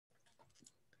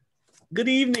Good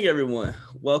evening, everyone.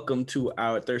 Welcome to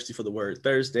our Thirsty for the Word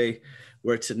Thursday,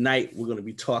 where tonight we're going to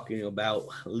be talking about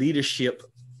leadership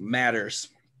matters.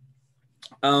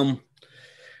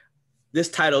 This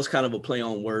title is kind of a play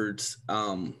on words.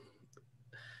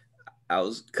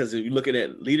 Because you're looking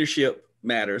at leadership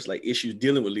matters, like issues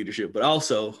dealing with leadership, but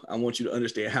also I want you to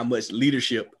understand how much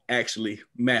leadership actually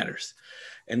matters.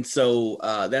 And so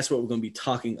that's what we're going to be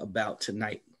talking about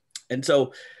tonight. And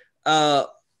so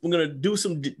we're going to do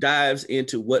some dives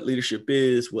into what leadership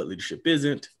is, what leadership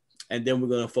isn't, and then we're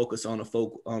going to focus on a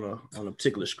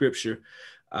particular scripture.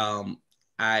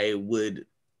 I would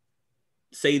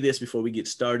say this before we get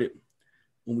started.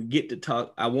 When we get to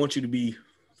talk, I want you to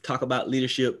talk about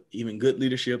leadership, even good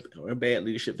leadership or bad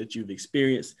leadership that you've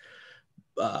experienced.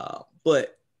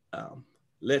 But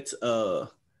let's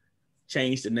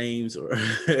change the names or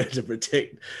to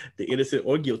protect the innocent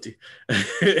or guilty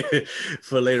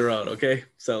for later on. Okay.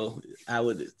 So I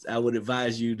would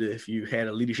advise you to, if you had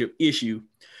a leadership issue,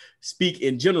 speak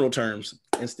in general terms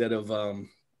instead of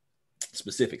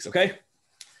specifics. Okay.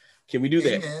 Can we do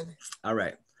that? Amen. All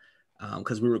right.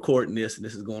 Because we're recording this and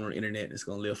this is going on the internet and it's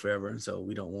going to live forever. And so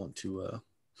we don't want to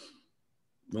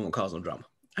cause no drama.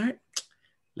 All right,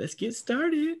 let's get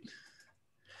started.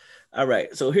 All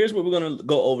right, so here's what we're going to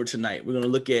go over tonight. We're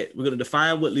going to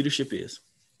define what leadership is.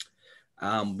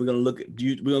 We're going to look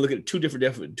at two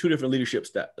different leadership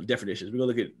definitions. We're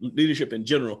going to look at leadership in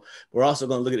general. We're also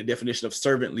going to look at the definition of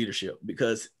servant leadership,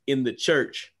 because in the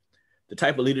church, the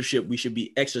type of leadership we should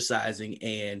be exercising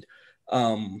and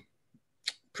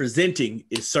presenting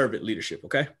is servant leadership.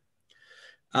 Okay.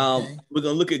 We're going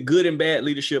to look at good and bad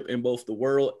leadership in both the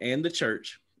world and the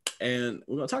church. And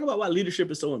we're going to talk about why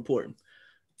leadership is so important.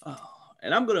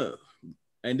 And then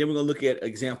we're going to look at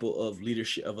example of a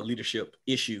leadership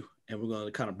issue, and we're going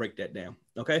to kind of break that down.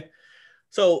 Okay.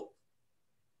 So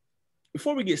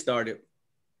before we get started,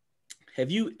 have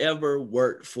you ever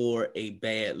worked for a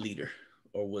bad leader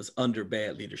or was under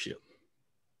bad leadership?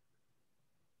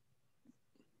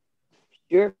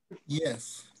 Sure.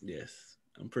 Yes.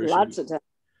 I'm pretty Lots sure. of times.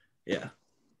 Yeah.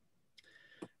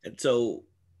 And so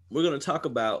we're going to talk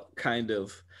about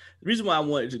the reason why I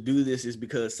wanted to do this is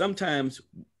because sometimes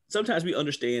we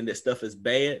understand that stuff is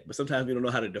bad, but sometimes we don't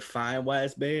know how to define why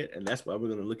it's bad. And that's why we're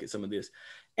going to look at some of this.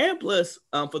 And plus,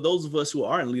 for those of us who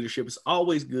are in leadership, it's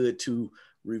always good to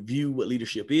review what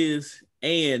leadership is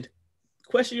and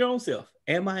question your own self.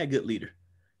 Am I a good leader?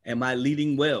 Am I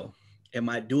leading well? Am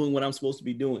I doing what I'm supposed to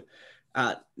be doing?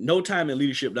 No time in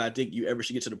leadership that I think you ever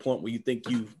should get to the point where you think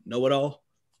you know it all.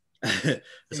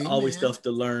 There's always stuff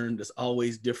to learn. There's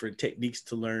always different techniques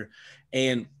to learn.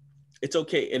 And it's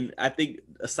okay. And I think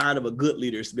a sign of a good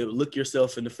leader is to be able to look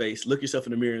yourself in the face, look yourself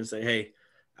in the mirror and say, hey,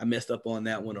 I messed up on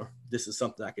that one, or this is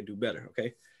something I can do better.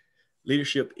 Okay.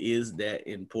 Leadership is that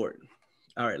important.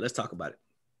 All right, let's talk about it.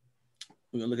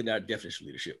 We're going to look at our definition of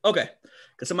leadership. Okay.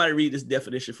 Can somebody read this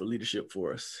definition for leadership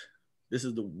for us? This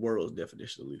is the world's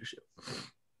definition of leadership.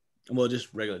 Well,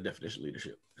 just regular definition of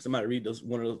leadership. Somebody read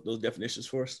one of those definitions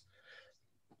for us.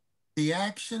 The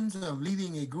actions of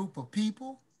leading a group of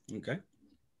people. Okay.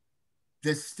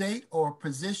 The state or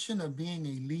position of being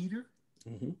a leader.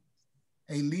 Mm-hmm.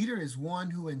 A leader is one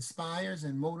who inspires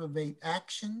and motivates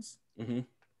actions. Mm-hmm.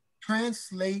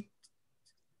 Translate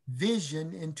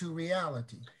vision into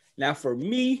reality. Now, for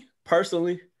me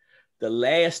personally, the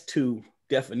last two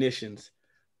definitions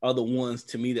are the ones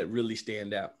to me that really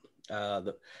stand out.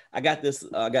 I got a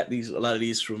lot of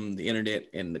these from the internet,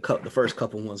 and the first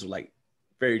couple ones were like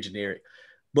very generic.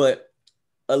 But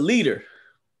a leader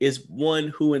is one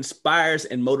who inspires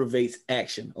and motivates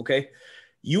action. Okay,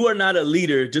 you are not a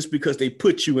leader just because they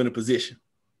put you in a position.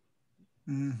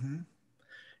 Mm-hmm.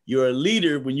 You're a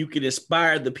leader when you can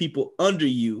inspire the people under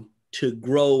you to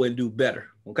grow and do better.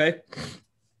 Okay,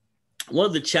 one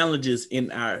of the challenges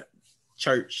in our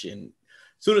church, and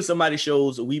as soon as somebody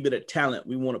shows a wee bit of talent,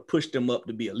 we want to push them up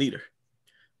to be a leader.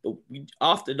 But we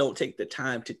often don't take the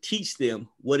time to teach them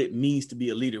what it means to be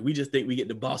a leader. We just think we get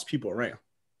to boss people around,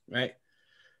 right?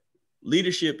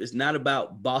 Leadership is not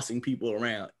about bossing people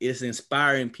around. It's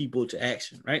inspiring people to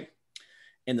action, right?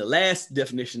 And the last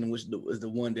definition, which was the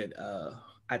one that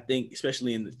I think,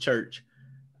 especially in the church,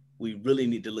 we really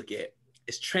need to look at,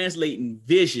 is translating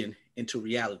vision into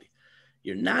reality.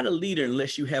 You're not a leader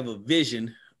unless you have a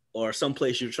vision or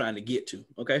someplace you're trying to get to,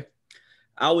 okay?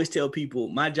 I always tell people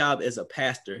my job as a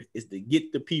pastor is to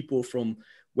get the people from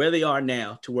where they are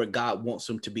now to where God wants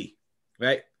them to be,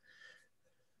 right?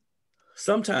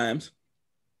 Sometimes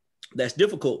that's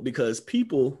difficult because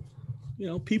people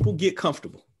get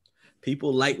comfortable.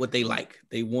 People like what they like.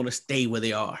 They want to stay where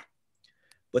they are.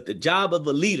 But the job of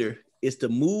a leader is to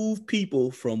move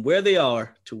people from where they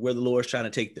are to where the Lord is trying to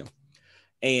take them.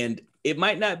 And it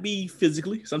might not be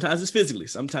physically. Sometimes it's physically.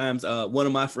 Sometimes one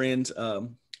of my friends,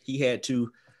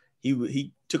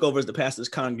 he took over as the pastor's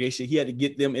congregation. He had to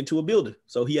get them into a building.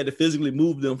 So he had to physically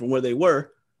move them from where they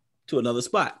were to another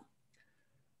spot.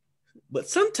 But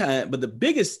the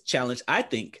biggest challenge, I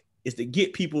think, is to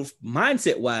get people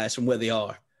mindset wise from where they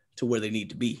are to where they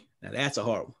need to be. Now that's a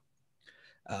hard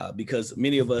one because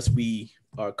many of us, we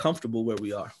are comfortable where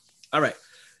we are. All right.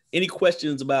 Any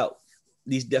questions about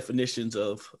these definitions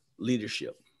of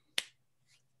leadership?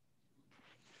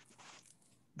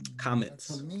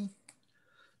 Comments? For me.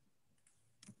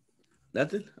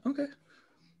 Nothing? Okay.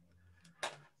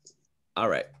 All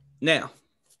right. Now,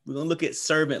 we're going to look at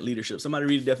servant leadership. Somebody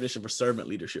read the definition for servant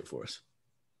leadership for us.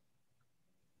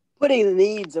 Putting the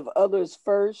needs of others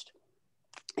first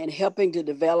and helping to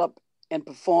develop and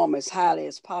perform as highly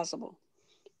as possible.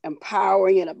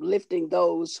 Empowering and uplifting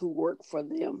those who work for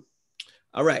them.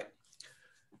 All right.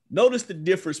 Notice the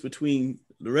difference between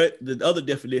the other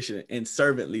definition and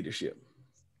servant leadership.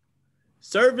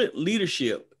 Servant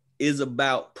leadership is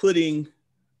about putting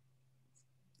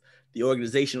the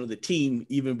organization or the team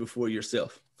even before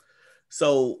yourself.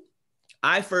 So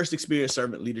I first experienced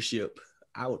servant leadership,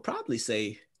 I would probably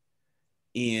say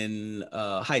in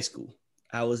high school.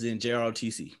 I was in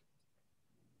JROTC.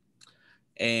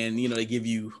 And, they give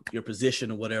you your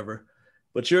position or whatever.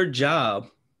 But your job,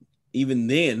 even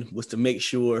then, was to make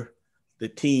sure the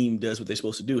team does what they're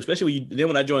supposed to do. Especially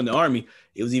when I joined the Army,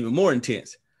 it was even more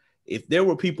intense. If there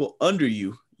were people under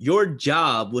you, your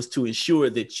job was to ensure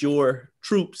that your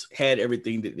troops had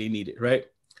everything that they needed, right?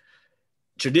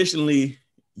 Traditionally,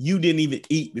 you didn't even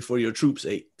eat before your troops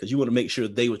ate because you want to make sure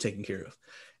they were taken care of.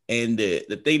 And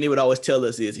the thing they would always tell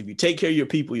us is if you take care of your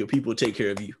people will take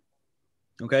care of you.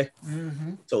 Okay.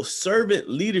 Mm-hmm. So servant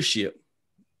leadership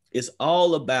is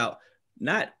all about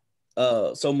not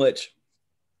so much.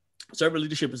 Servant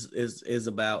leadership is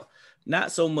about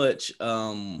not so much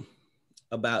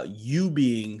about you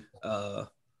being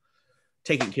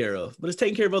taken care of, but it's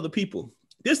taking care of other people.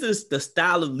 This is the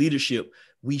style of leadership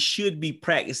we should be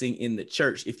practicing in the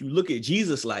church. If you look at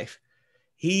Jesus' life,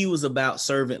 he was about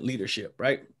servant leadership,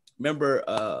 right?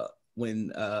 Remember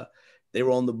when they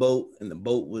were on the boat and the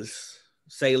boat was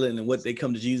sailing and what they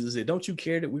come to Jesus and said, don't you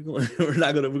care that we're going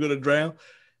to drown?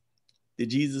 Did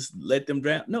Jesus let them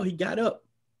drown? No, he got up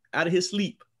out of his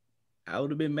sleep. I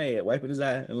would have been mad, wiping his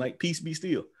eye and like, peace be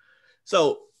still.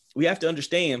 So we have to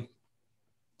understand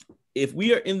if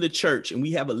we are in the church and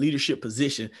we have a leadership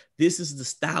position, this is the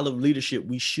style of leadership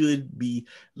we should be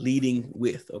leading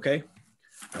with. Okay.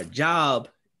 Our job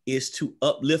is to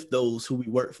uplift those who we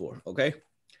work for. Okay.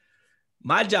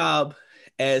 My job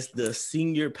as the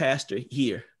senior pastor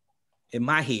here in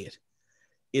my head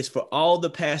is for all the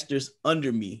pastors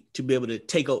under me to be able to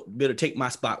take my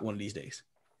spot one of these days,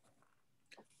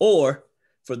 or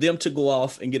for them to go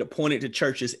off and get appointed to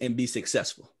churches and be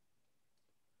successful.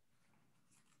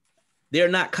 They're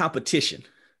not competition.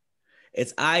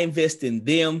 As I invest in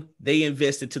them, they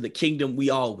invest into the kingdom,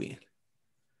 we all win.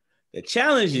 The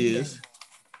challenge is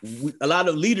a lot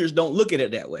of leaders don't look at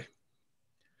it that way.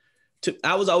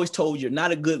 I was always told you're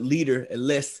not a good leader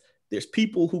unless there's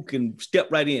people who can step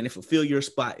right in and fulfill your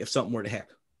spot if something were to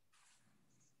happen.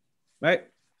 Right?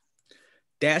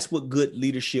 That's what good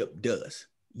leadership does.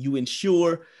 You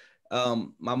ensure,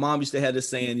 my mom used to have this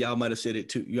saying, y'all might have said it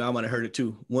too. Y'all might have heard it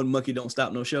too. One monkey don't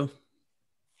stop no show.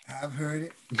 I've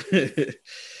heard it.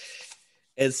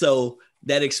 And so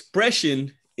that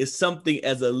expression is something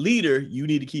as a leader, you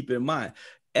need to keep in mind.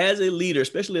 As a leader,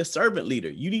 especially a servant leader,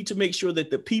 you need to make sure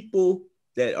that the people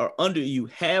that are under you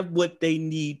have what they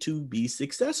need to be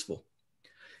successful.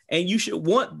 And you should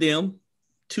want them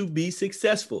to be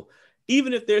successful,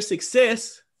 even if their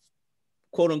success,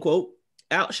 quote unquote,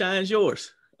 outshines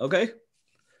yours. Okay.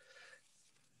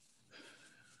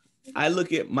 I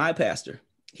look at my pastor.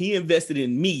 He invested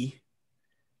in me,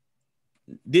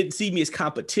 didn't see me as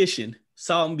competition,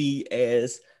 saw me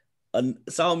as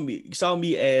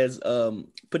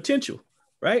potential,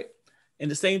 right?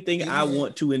 And the same thing, I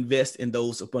want to invest in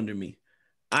those up under me.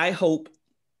 I hope,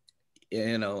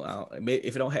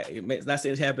 if it don't happen, it's not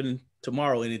saying it's happening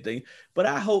tomorrow or anything, but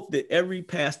I hope that every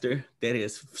pastor that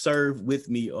has served with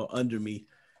me or under me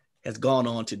has gone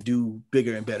on to do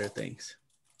bigger and better things.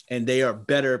 And they are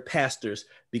better pastors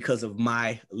because of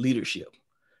my leadership.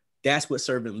 That's what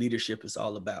servant leadership is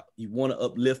all about. You want to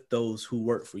uplift those who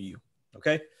work for you.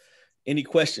 Okay. Any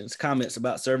questions, comments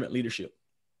about servant leadership?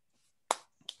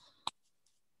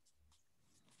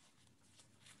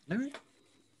 All right.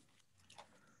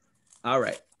 All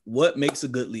right. What makes a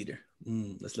good leader?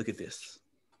 Let's look at this.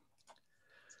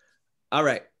 All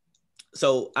right.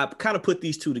 So I kind of put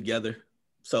these two together.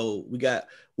 So we got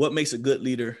what makes a good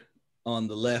leader on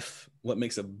the left, what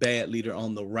makes a bad leader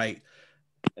on the right.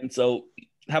 And so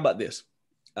how about this?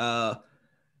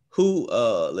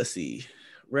 Let's see,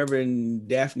 Reverend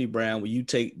Daphne Brown, will you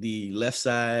take the left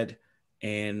side,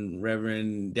 and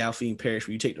Reverend Delphine Parrish,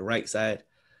 will you take the right side?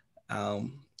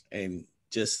 And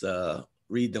just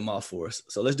read them off for us.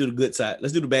 So let's do the good side.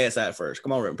 Let's do the bad side first.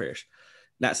 Come on, Reverend Parrish.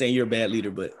 Not saying you're a bad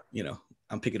leader, but you know,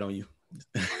 I'm picking on you.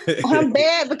 I'm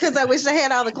bad because I wish I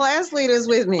had all the class leaders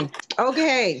with me.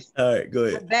 Okay. All right, go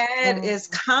ahead. Bad is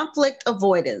conflict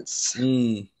avoidance.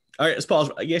 All right, let's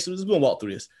pause. I guess we're just gonna walk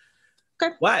through this.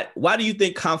 Okay. Why do you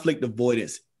think conflict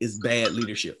avoidance is bad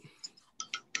leadership?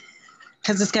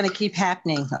 Because it's going to keep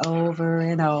happening over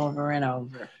and over and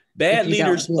over. Bad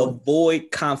leaders avoid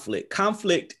conflict.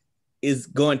 Conflict is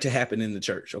going to happen in the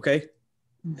church, okay?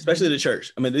 Mm-hmm. Especially the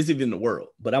church. I mean, this is even in the world.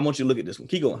 But I want you to look at this one.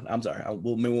 Keep going. I'm sorry.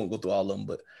 Maybe we won't go through all of them,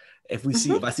 but if I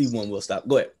see one, we'll stop.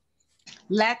 Go ahead.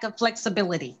 Lack of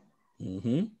flexibility.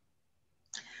 Mm-hmm.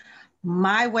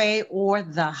 My way or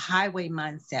the highway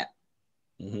mindset.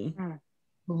 Mm-hmm.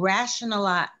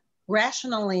 Rationaling.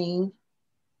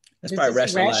 That's probably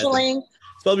rationalizing. It's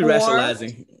supposed to be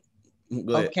rationalizing.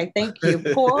 Go ahead. Okay, thank you.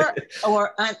 Poor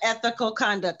or unethical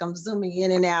conduct. I'm zooming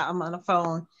in and out. I'm on the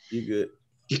phone. You're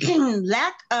good.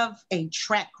 Lack of a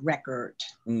track record.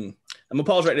 I'm gonna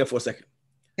pause right there for a second.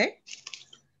 Okay.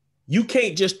 You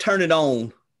can't just turn it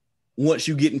on once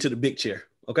you get into the big chair.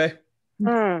 Okay.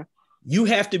 You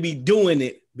have to be doing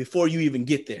it before you even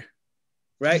get there,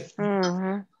 right?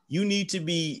 Mm-hmm. You need to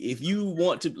be, if you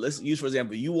want to, let's use for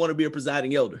example, you want to be a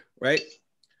presiding elder, right?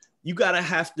 You gotta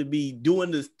have to be doing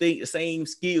the same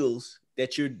skills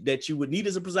that you would need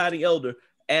as a presiding elder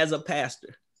as a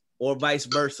pastor, or vice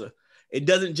versa. It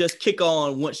doesn't just kick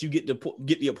on once you get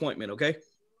the appointment. Okay.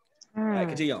 All right,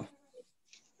 continue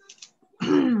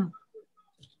on.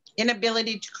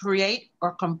 Inability to create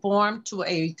or conform to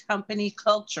a company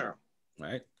culture.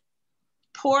 Right.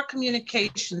 Poor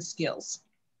communication skills.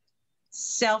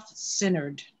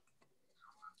 Self-centered.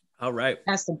 All right.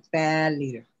 That's a bad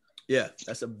leader. Yeah,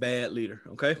 that's a bad leader.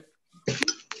 Okay.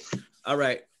 All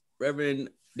right. Reverend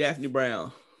Daphne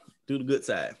Brown, do the good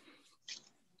side.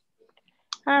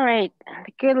 All right.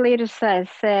 The good leader side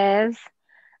says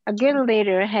a good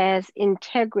leader has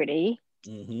integrity.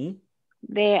 Mm-hmm.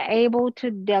 They're able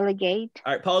to delegate.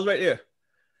 All right, pause right there.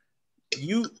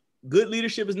 Good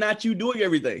leadership is not you doing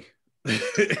everything.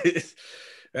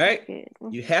 Right? Okay.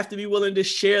 You have to be willing to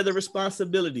share the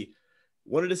responsibility.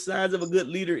 One of the signs of a good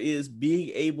leader is being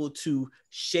able to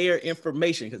share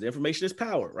information, because information is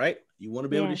power, right? You want to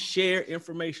be able to share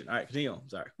information. All right, continue on.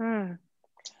 Sorry.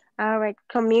 All right.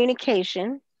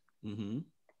 Communication. Mm-hmm.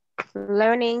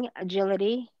 Learning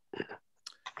agility.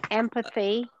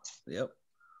 Empathy. Yep.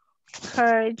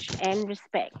 Courage and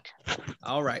respect.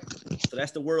 All right. So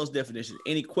that's the world's definition.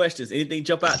 Any questions? Anything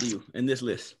jump out to you in this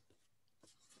list?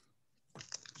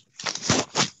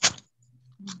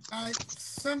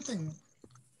 Something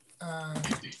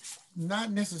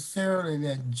not necessarily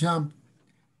that jumped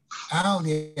out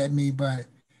at me, but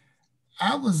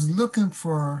I was looking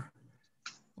for,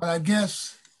 well, I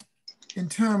guess in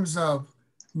terms of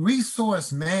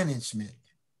resource management,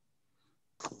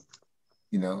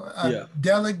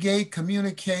 delegate,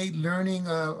 communicate, learning,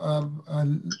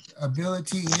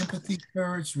 ability, empathy,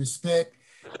 courage, respect,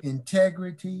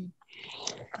 integrity,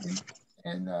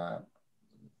 and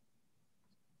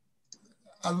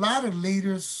a lot of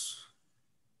leaders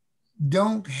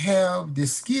don't have the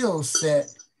skill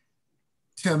set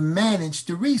to manage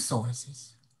the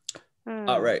resources.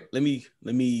 All right, let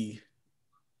me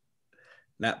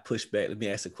not push back. Let me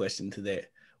ask a question to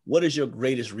that. What is your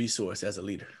greatest resource as a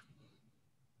leader?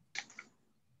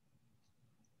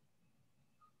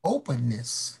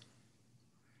 Openness,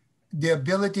 the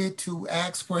ability to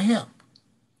ask for help.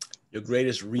 Your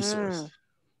greatest resource.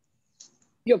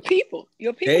 Your people.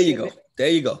 There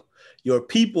you go. Your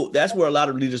people. That's where a lot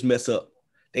of leaders mess up.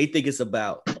 They think it's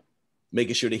about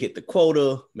making sure they hit the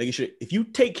quota, making sure if you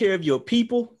take care of your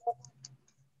people,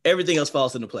 everything else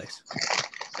falls into place,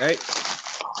 right?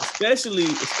 Especially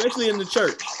in the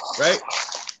church, right?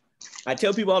 I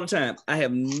tell people all the time, I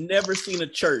have never seen a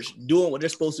church doing what they're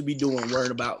supposed to be doing,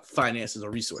 worrying about finances or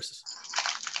resources.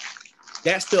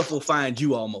 That stuff will find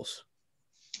you almost.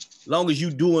 As long as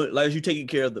you taking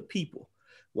care of the people.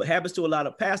 What happens to a lot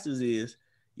of pastors is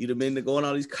you'd have been going on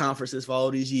all these conferences for all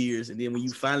these years, and then when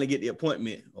you finally get the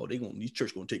appointment, these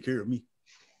church gonna take care of me.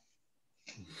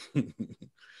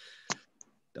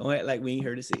 Don't act like we ain't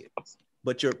heard it said.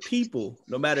 But your people,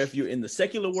 no matter if you're in the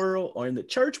secular world or in the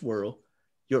church world,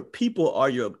 your people are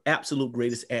your absolute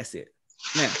greatest asset.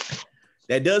 Now,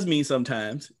 that does mean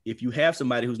sometimes if you have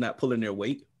somebody who's not pulling their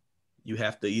weight, you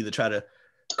have to either try to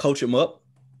coach them up,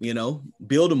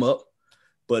 build them up.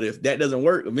 But if that doesn't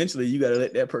work, eventually you got to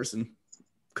let that person,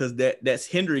 because that's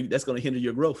going to hinder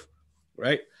your growth,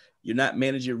 right? You're not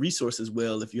managing your resources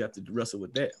well if you have to wrestle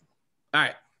with that. All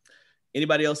right.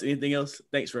 Anybody else? Anything else?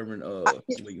 Thanks, Reverend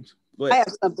Williams. Go ahead. I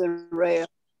have something, Ray.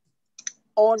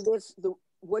 On this,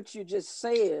 what you just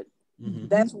said,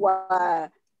 that's why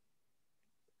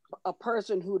a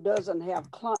person who doesn't have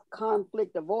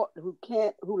conflict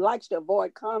who likes to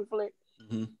avoid conflict,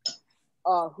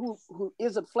 who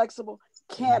isn't flexible,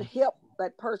 can't help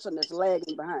that person that's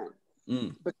lagging behind.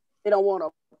 But they don't want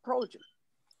to approach it.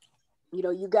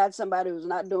 You got somebody who's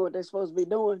not doing what they're supposed to be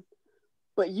doing,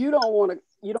 but you don't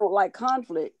like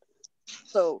conflict,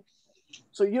 so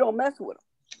you don't mess with them,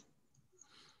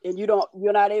 and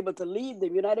you're not able to lead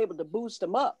them. You're not able to boost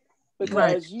them up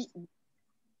because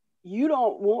you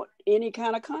don't want any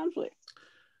kind of conflict.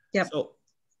 Yep. So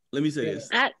let me say this.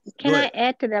 Can I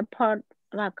add to that part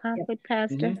about conflict,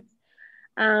 Pastor?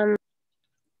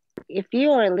 If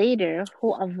you're a leader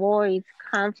who avoids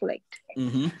conflict,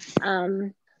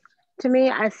 to me,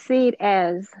 I see it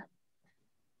as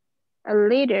a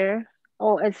leader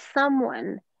or as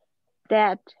someone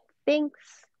that thinks,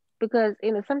 because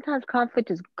sometimes conflict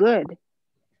is good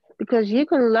because you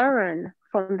can learn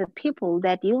from the people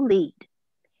that you lead.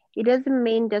 It doesn't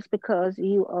mean just because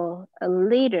you are a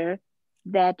leader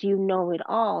that you know it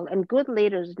all. And good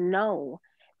leaders know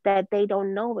that they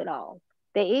don't know it all.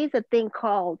 There is a thing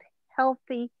called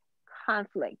healthy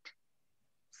conflict.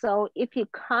 So if you're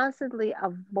constantly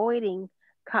avoiding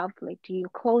conflict, you're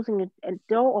closing a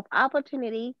door of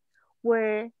opportunity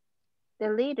where the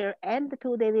leader and the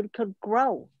people they lead could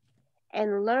grow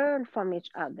and learn from each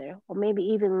other, or maybe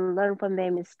even learn from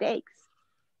their mistakes.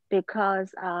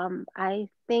 Because I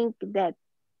think that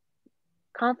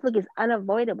conflict is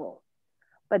unavoidable,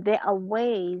 but there are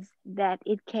ways that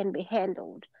it can be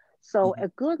handled. So a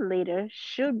good leader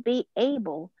should be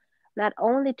able not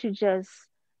only to just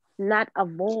not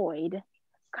avoid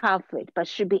conflict, but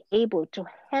should be able to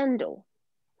handle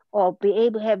or be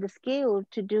able to have the skill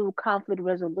to do conflict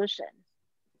resolution.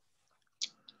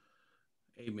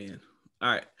 Amen.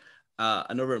 All right.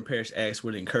 I know Reverend Parrish asked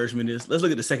where the encouragement is. Let's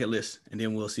look at the second list, and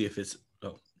then we'll see if it's.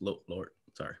 Oh, Lord,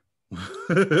 sorry.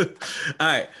 All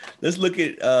right. Let's look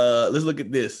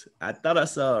at this. I thought I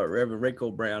saw Reverend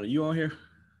Rayco Brown. Are you on here?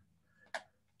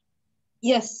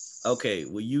 Yes. Okay.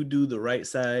 Will you do the right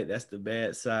side? That's the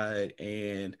bad side,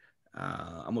 and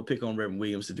I'm gonna pick on Reverend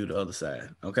Williams to do the other side.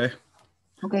 Okay.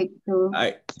 Okay. So all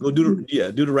right. Go do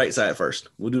the right side first.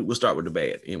 We'll start with the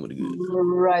bad, end with the good.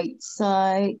 Right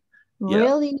side. Yeah.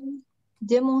 Really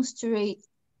demonstrate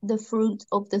the fruit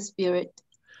of the Spirit.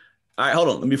 All right, hold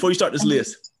on. Before you start this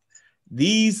list,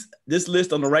 this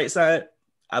list on the right side,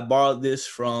 I borrowed this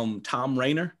from Tom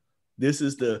Rainer. This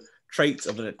is the traits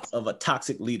of a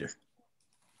toxic leader.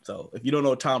 So if you don't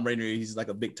know Tom Rainer, he's like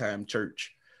a big time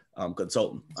church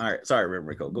consultant. All right, sorry, Reverend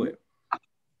Rico, go ahead.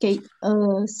 Okay,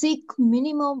 seek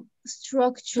minimum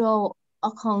structural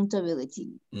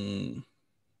accountability.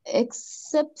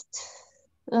 Expect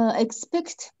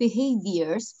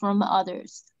behaviors from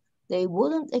others they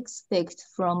wouldn't expect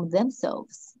from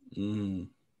themselves.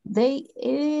 They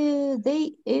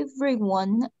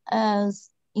everyone as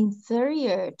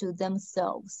inferior to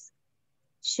themselves.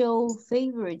 Show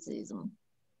favoritism.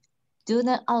 Do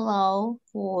not allow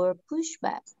for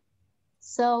pushback.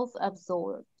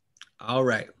 Self-absorbed. All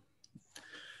right.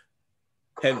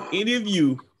 Have any of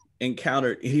you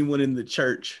encountered anyone in the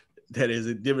church that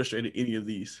has demonstrated any of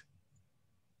these?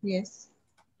 Yes.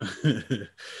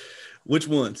 Which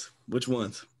ones?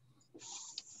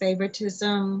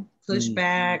 Favoritism,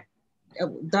 pushback,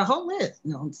 the whole list.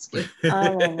 No, I'm just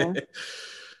kidding.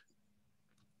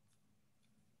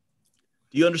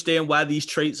 Do you understand why these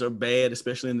traits are bad,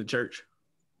 especially in the church?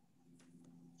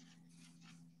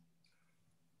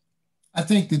 I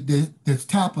think that the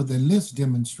top of the list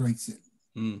demonstrates it.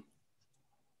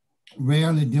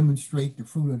 Rarely demonstrate the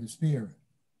fruit of the Spirit.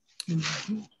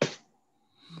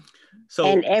 So,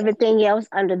 and everything else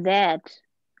under that,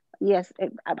 yes,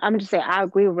 I'm just saying I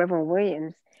agree with Reverend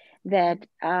Williams that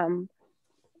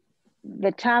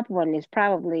the top one is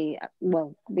probably,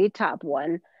 the top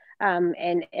one,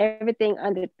 and everything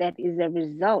under that is a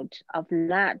result of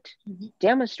not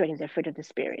demonstrating the fruit of the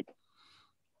Spirit.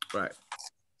 Right.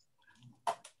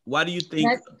 Why do you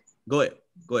think? Go ahead.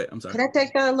 I'm sorry. Can I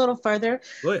take that a little further?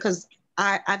 Because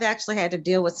I've actually had to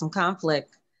deal with some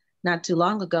conflict not too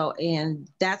long ago, and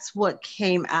that's what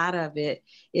came out of it,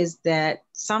 is that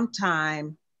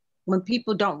sometimes when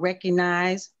people don't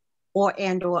recognize or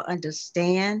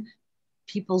understand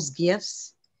people's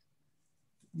gifts,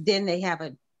 then they have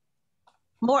a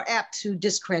more apt to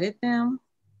discredit them,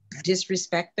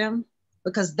 disrespect them,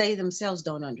 because they themselves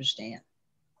don't understand.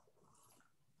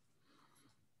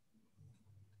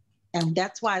 And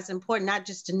that's why it's important not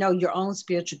just to know your own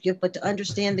spiritual gift, but to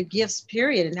understand the gifts,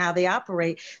 period, and how they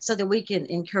operate, so that we can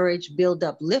encourage, build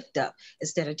up, lift up,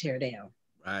 instead of tear down.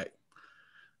 Right.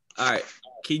 All right.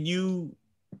 Do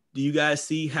you guys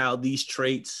see how these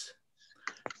traits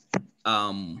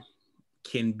can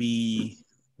be,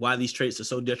 why these traits are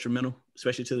so detrimental,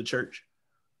 especially to the church?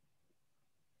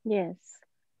 Yes.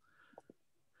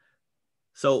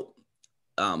 So,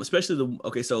 especially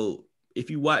so if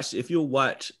you'll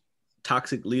watch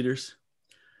toxic leaders,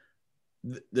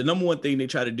 the number one thing they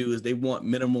try to do is they want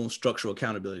minimum structural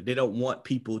accountability. They don't want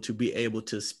people to be able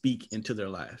to speak into their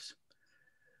lives.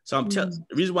 So the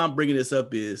reason why I'm bringing this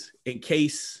up is in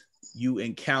case you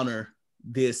encounter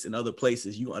this in other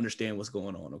places, you understand what's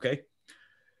going on. Okay.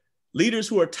 Leaders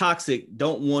who are toxic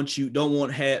don't want to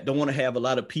have a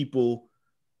lot of people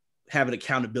having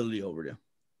accountability over them.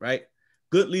 Right.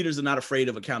 Good leaders are not afraid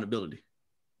of accountability.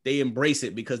 They embrace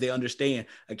it because they understand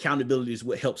accountability is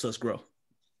what helps us grow.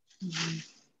 Mm-hmm.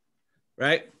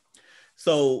 Right.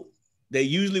 So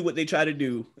what they try to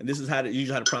do, and this is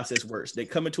usually how the process works. They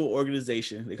come into an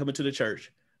organization, they come into the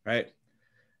church, right?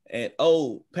 And,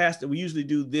 oh, pastor, we usually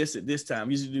do this at this time.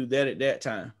 We usually do that at that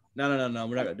time. No,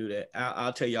 we're not going to do that.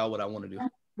 I'll tell y'all what I want to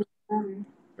do,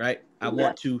 right? I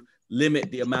want to limit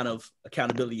the amount of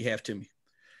accountability you have to me.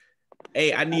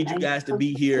 Hey, I need you guys to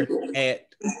be here at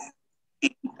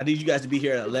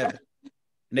 11. And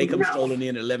they come strolling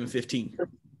in at 11:15,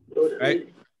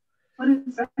 right? What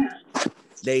is that?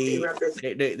 They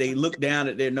look down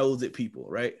at their nose at people,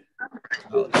 right?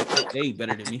 Oh, they ain't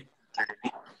better than me.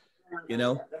 You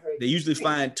know, they usually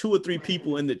find 2 or 3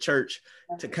 people in the church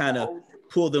to kind of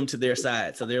pull them to their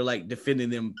side. So they're like defending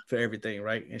them for everything,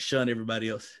 right? And shun everybody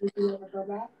else.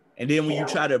 And then when you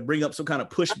try to bring up some kind of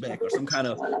pushback or some kind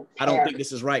of, I don't think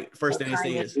this is right, first thing they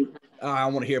say is, oh, I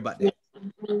don't want to hear about that.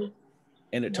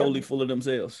 And they're totally full of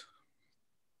themselves.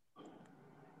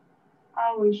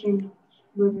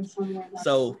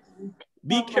 So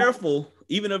be careful,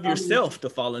 even of yourself, to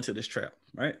fall into this trap,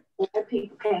 right?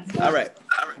 All right.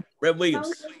 Rev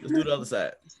Williams, let's do the other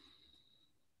side.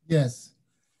 Yes.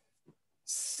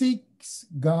 Seeks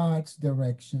God's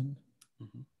direction,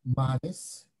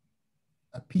 modest,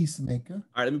 a peacemaker. All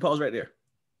right, let me pause right there.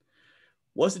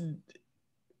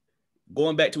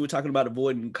 Going back to we're talking about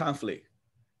avoiding conflict.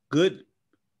 Good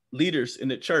leaders in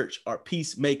the church are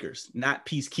peacemakers, not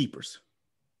peacekeepers.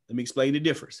 Let me explain the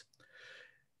difference.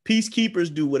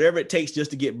 Peacekeepers do whatever it takes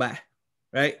just to get by,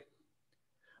 right?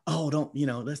 Oh,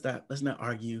 let's not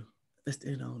argue. Let's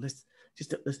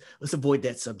avoid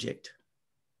that subject.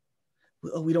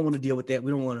 Oh, we don't want to deal with that.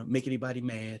 We don't want to make anybody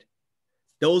mad.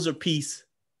 Those are peacekeepers.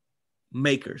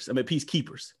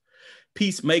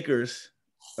 Peacemakers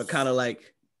are kind of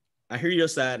like, I hear your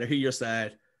side.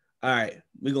 All right,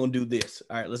 we're going to do this.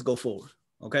 All right, let's go forward.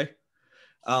 Okay.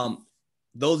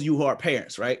 Those of you who are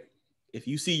parents, right? If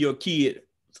you see your kid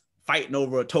fighting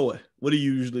over a toy, what do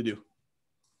you usually do?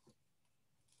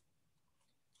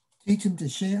 Teach them to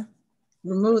share.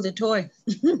 Remove the toy.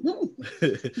 Remove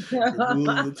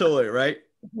the toy, right?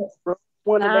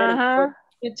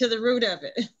 Get to the root of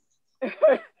it.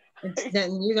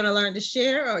 Then you're going to learn to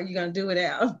share, or you're going to do it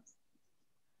out.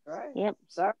 Right. Yep.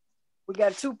 Sorry. We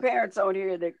got 2 parents on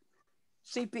here that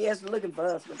CPS looking for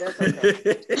us, but that's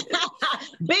okay.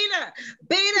 Beat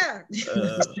her.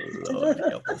 Lord,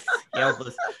 help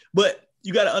us. But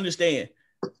you got to understand,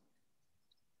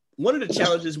 one of the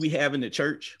challenges we have in the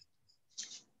church,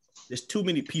 there's too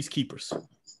many peacekeepers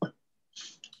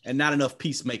and not enough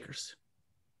peacemakers.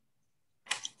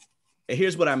 And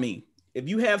here's what I mean. If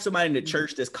you have somebody in the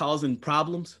church that's causing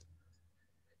problems,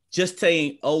 just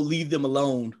saying, oh, leave them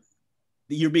alone,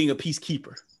 you're being a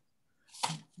peacekeeper.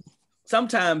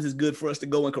 Sometimes it's good for us to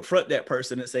go and confront that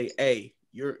person and say, hey,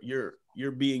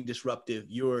 you're being disruptive.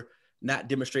 You're not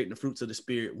demonstrating the fruits of the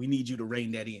Spirit. We need you to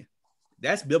rein that in.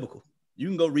 That's biblical. You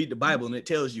can go read the Bible and it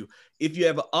tells you, if you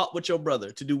have an ought with your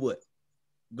brother, to do what?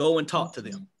 Go and talk to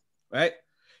them, right?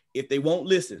 If they won't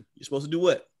listen, you're supposed to do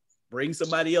what? Bring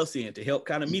somebody else in to help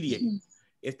kind of mediate.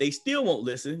 If they still won't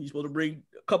listen, you're supposed to bring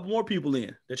a couple more people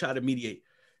in to try to mediate.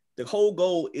 The whole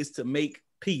goal is to make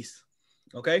peace,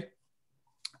 okay?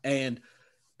 And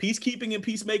peacekeeping and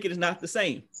peacemaking is not the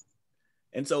same.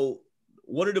 And so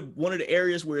one of the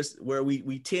areas where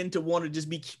we tend to want to just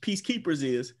be peacekeepers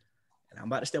is, and I'm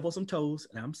about to step on some toes,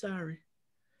 and I'm sorry,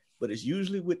 but it's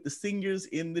usually with the seniors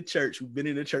in the church who've been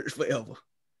in the church forever.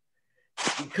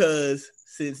 because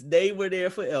since they were there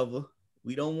forever,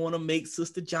 we don't want to make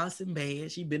Sister Johnson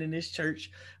mad. She's been in this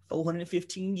church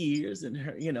 415 years, and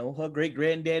her, her great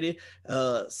granddaddy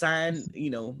signed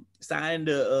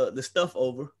the stuff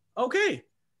over. Okay,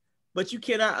 but you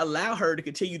cannot allow her to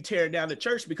continue tearing down the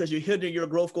church because you're hindering your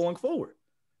growth going forward,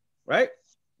 right?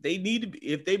 They need to be,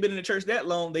 if they've been in the church that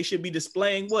long, they should be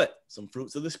displaying what? Some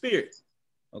fruits of the Spirit.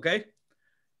 Okay,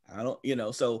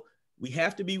 so we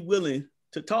have to be willing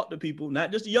to talk to people,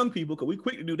 not just the young people, because we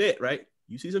quick to do that, right?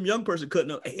 You see some young person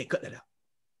cutting up, hey, cut that out.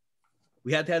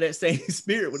 We have to have that same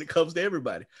spirit when it comes to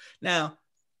everybody. Now,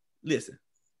 listen,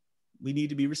 we need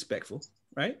to be respectful,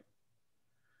 right?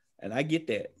 And I get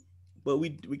that. But we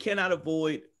cannot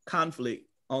avoid conflict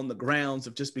on the grounds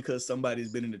of just because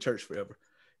somebody's been in the church forever,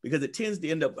 because it tends to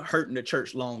end up hurting the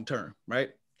church long term, right?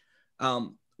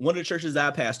 One of the churches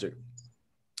I pastored,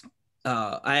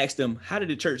 I asked them, how did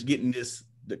the church get in this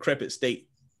decrepit state?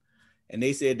 And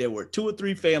they said there were 2 or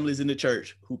 3 families in the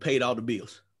church who paid all the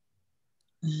bills.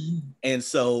 Mm-hmm. And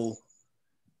so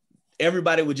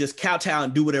everybody would just kowtow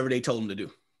and do whatever they told them to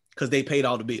do because they paid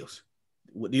all the bills.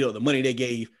 The money they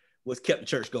gave was kept the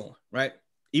church going, right?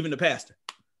 Even the pastor,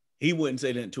 he wouldn't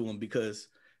say that to them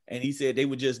and he said they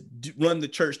would just run the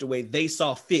church the way they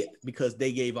saw fit because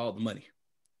they gave all the money.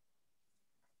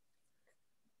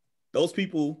 Those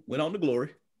people went on to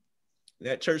glory.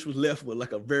 That church was left with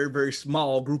like a very, very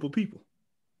small group of people.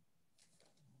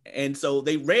 And so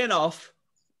they ran off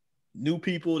new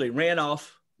people. They ran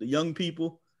off the young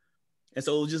people. And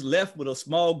so it was just left with a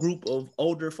small group of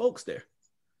older folks there.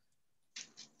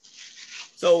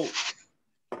 So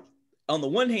on the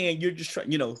one hand, you're just trying,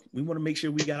 we want to make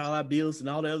sure we got all our bills and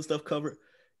all the other stuff covered.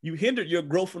 You hindered your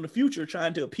growth in the future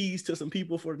trying to appease to some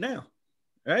people for now,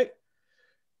 right?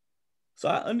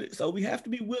 So we have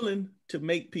to be willing to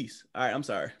make peace. All right, I'm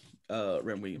sorry,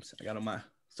 Rem Williams. I got on my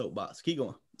soapbox. Keep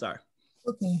going. Sorry.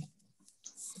 Okay.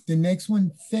 The next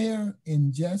one, fair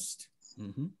and just.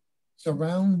 Mm-hmm.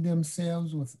 Surround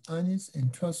themselves with honest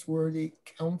and trustworthy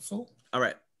counsel. All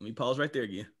right, let me pause right there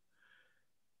again.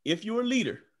 If you're a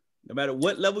leader, no matter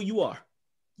what level you are,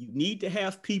 you need to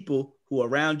have people who are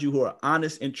around you who are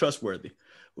honest and trustworthy,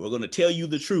 who are going to tell you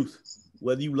the truth,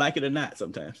 whether you like it or not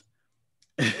sometimes.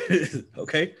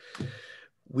 Okay,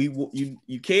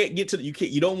 you can't get to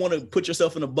you don't want to put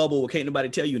yourself in a bubble where can't nobody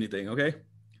tell you anything. Okay,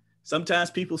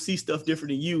 sometimes people see stuff different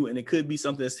than you, and it could be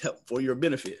something that's helpful for your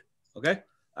benefit. Okay,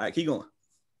 all right, keep going.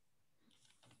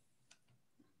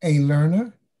 A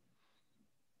learner,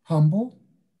 humble,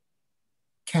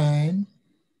 kind,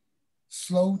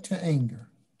 slow to anger.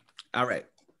 All right,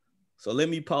 so let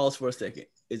me pause for a second.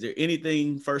 Is there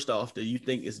anything first off that you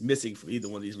think is missing from either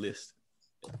one of these lists?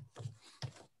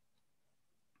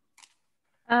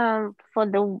 For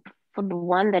the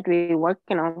one that we're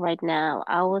working on right now,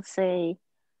 I would say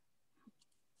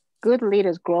good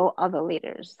leaders grow other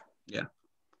leaders. Yeah.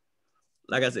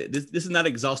 Like I said, this is not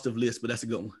an exhaustive list, but that's a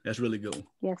good one. That's really good one.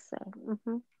 Yes, sir.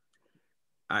 Mm-hmm. All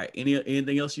right.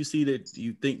 Anything else you see that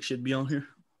you think should be on here?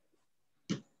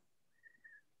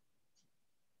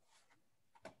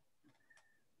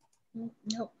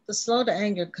 No, the slow to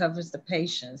anger covers the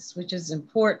patience, which is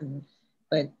important.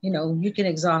 But, you can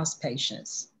exhaust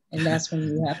patience. And that's when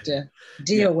you have to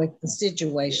deal with the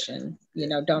situation,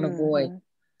 don't avoid.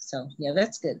 So, yeah,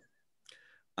 that's good.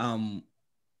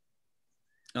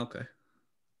 Okay.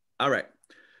 All right.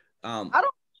 I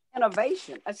don't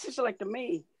innovation. It seems like to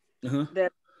me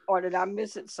that, or did I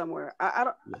miss it somewhere? I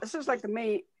don't. It seems like to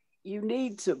me you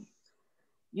need to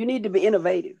be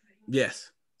innovative.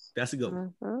 Yes, that's a good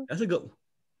one. Mm-hmm. That's a good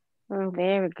one.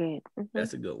 Very good. Mm-hmm.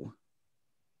 That's a good one.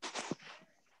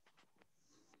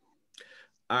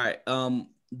 All right.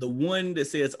 The one that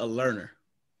says a learner.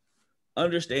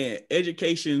 Understand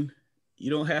education.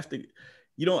 You don't have to.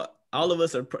 All of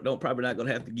us are probably not going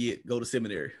to have to go to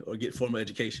seminary or get formal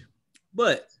education,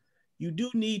 but you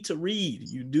do need to read.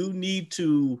 You do need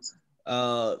to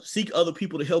seek other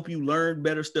people to help you learn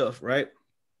better stuff, right?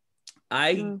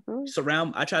 I try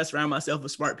to surround myself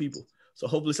with smart people. So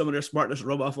hopefully some of their smartness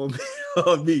rub off on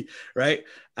me, right?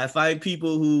 I find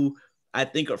people who I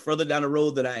think are further down the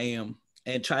road than I am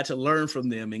and try to learn from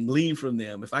them and glean from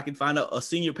them. If I can find a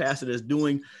senior pastor that's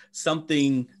doing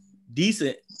something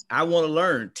decent, I want to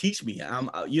learn. Teach me.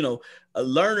 A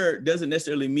learner doesn't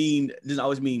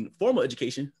always mean formal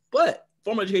education, but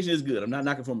formal education is good. I'm not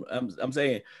knocking formal. I'm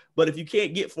saying, but if you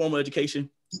can't get formal education,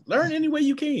 learn any way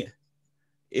you can.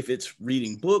 If it's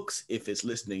reading books, if it's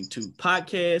listening to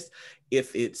podcasts,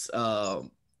 if it's, one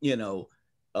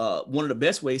of the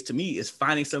best ways to me is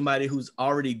finding somebody who's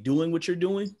already doing what you're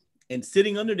doing and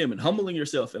sitting under them and humbling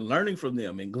yourself and learning from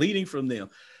them and gleaning from them.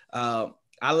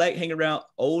 I like hanging around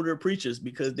older preachers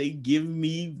because they give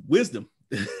me wisdom.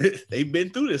 They've been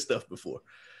through this stuff before.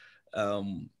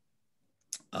 When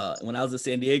I was in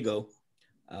San Diego,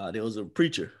 there was a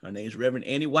preacher. Her name's Reverend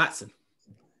Annie Watson.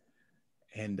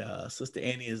 And Sister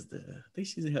Annie I think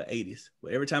she's in her 80s.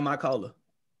 But every time I call her,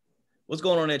 what's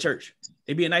going on at church?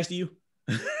 They being nice to you?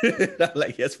 I'm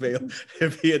like, yes, ma'am. They're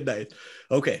being nice.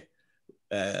 Okay.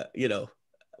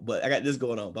 But I got this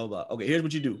going on, blah, blah, blah. Okay, here's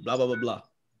what you do, blah, blah, blah, blah.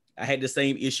 I had the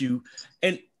same issue.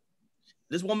 And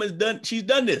this woman's she's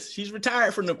done this. She's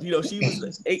retired from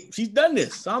she's done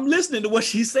this. So I'm listening to what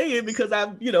she's saying because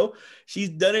she's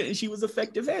done it and she was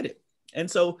effective at it.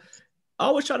 And so I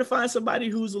always try to find somebody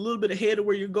who's a little bit ahead of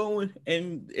where you're going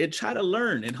and try to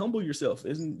learn and humble yourself.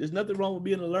 There's nothing wrong with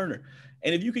being a learner.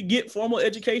 And if you could get formal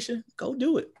education, go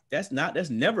do it. That's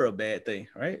never a bad thing,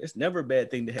 right? It's never a bad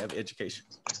thing to have education.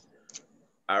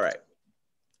 All right.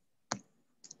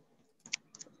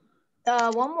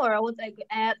 One more I would like to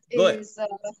add is a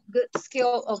good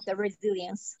skill of the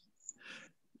resilience.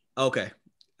 Okay.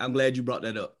 I'm glad you brought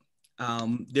that up.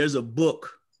 There's a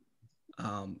book,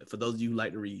 for those of you who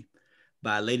like to read,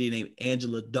 by a lady named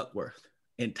Angela Duckworth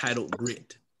entitled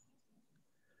Grit.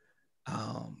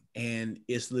 And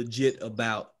it's legit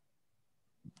about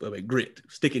grit,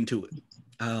 sticking to it.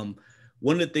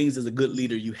 One of the things as a good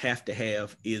leader you have to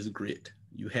have is grit.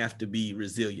 You have to be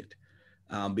resilient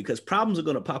because problems are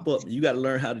going to pop up. You got to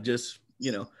learn how to just,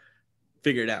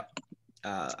 figure it out.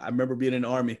 I remember being in the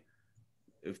Army.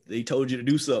 If they told you to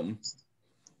do something,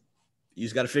 you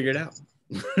just got to figure it out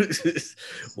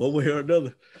one way or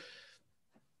another.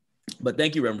 But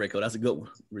thank you, Reverend Rayco. That's a good one.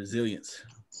 Resilience.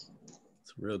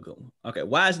 It's a real good one. Okay.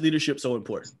 Why is leadership so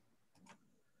important?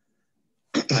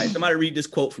 All right. Somebody read this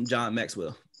quote from John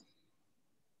Maxwell.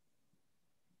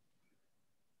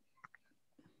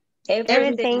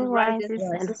 Everything rises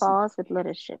and falls with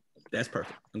leadership. That's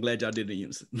perfect. I'm glad y'all did it in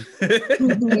unison.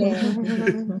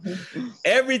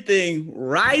 Everything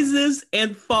rises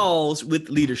and falls with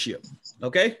leadership.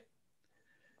 Okay.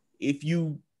 If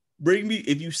you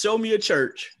show me a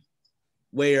church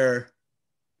where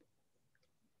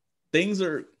things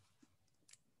are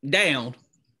down,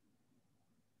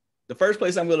 the first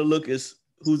place I'm going to look is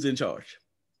who's in charge.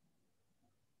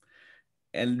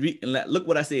 And look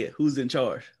what I said, who's in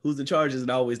charge? Who's in charge isn't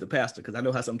always the pastor, because I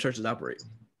know how some churches operate.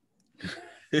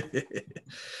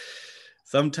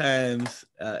 Sometimes,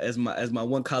 as my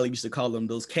one colleague used to call them,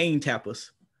 those cane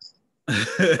tappers are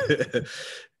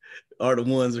the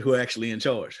ones who are actually in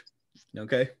charge.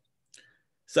 Okay.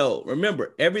 So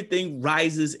remember, everything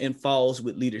rises and falls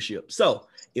with leadership. So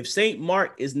if St.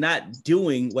 Mark is not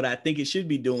doing what I think it should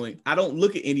be doing, I don't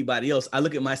look at anybody else. I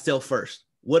look at myself first.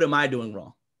 What am I doing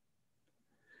wrong?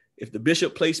 If the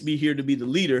bishop placed me here to be the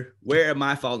leader, where am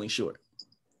I falling short?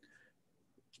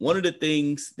 One of the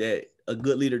things that a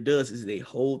good leader does is they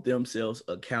hold themselves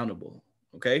accountable.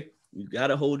 Okay. You got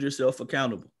to hold yourself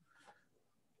accountable.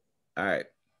 All right.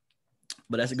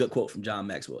 But that's a good quote from John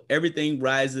Maxwell. Everything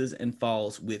rises and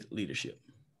falls with leadership.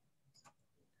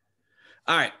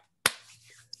 All right.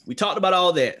 We talked about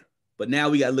all that, but now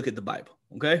we got to look at the Bible.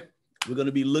 Okay. We're going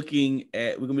to be looking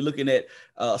at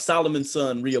Solomon's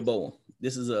son, Rehoboam.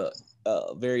 This is a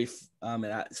very,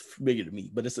 it's familiar to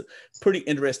me, but it's a pretty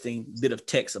interesting bit of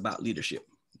text about leadership.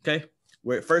 Okay.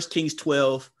 We're at 1 Kings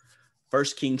 12, 1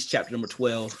 Kings chapter number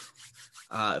 12.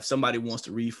 If somebody wants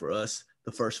to read for us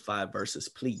the first 5 verses,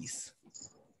 please.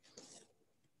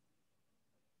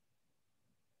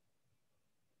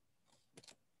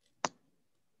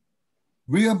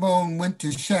 Rehoboam went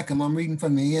to Shechem. I'm reading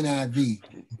from the NIV.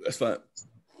 That's fine.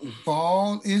 For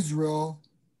all Israel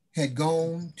had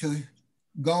gone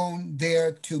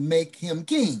there to make him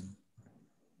king.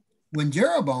 When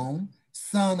Jeroboam,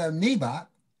 son of Nebat,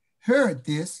 heard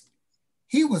this,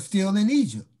 he was still in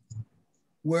Egypt,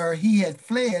 where he had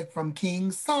fled from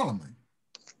King Solomon.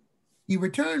 He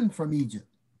returned from Egypt.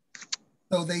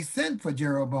 So they sent for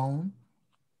Jeroboam,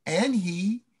 and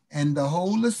he and the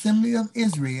whole assembly of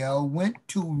Israel went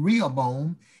to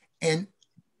Rehoboam and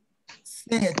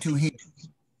said to him,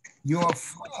 your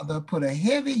father put a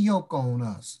heavy yoke on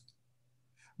us,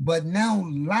 but now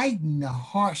lighten the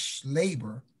harsh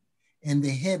labor and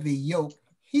the heavy yoke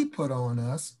he put on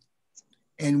us,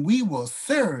 and we will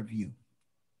serve you.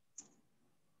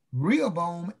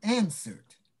 Rehoboam answered,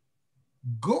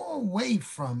 go away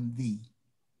from thee.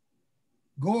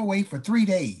 Go away for 3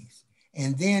 days,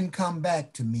 and then come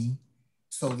back to me.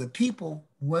 So the people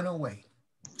went away.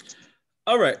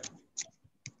 All right.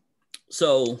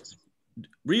 So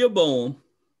Rehoboam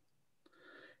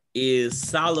is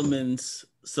Solomon's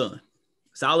son.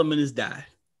 Solomon has died.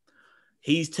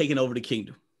 He's taken over the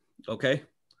kingdom. Okay.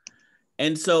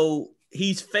 And so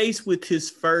he's faced with his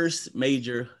first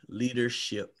major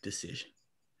leadership decision.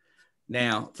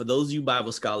 Now, for those of you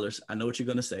Bible scholars, I know what you're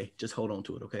going to say. Just hold on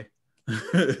to it, okay?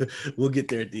 We'll get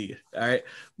there at the end, all right?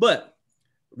 But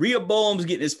Rehoboam's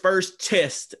getting his first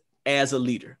test as a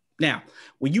leader. Now,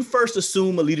 when you first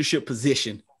assume a leadership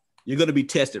position, you're going to be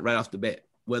tested right off the bat,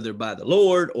 whether by the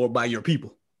Lord or by your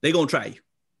people. They're going to try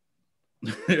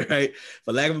you, right?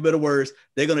 For lack of a better words,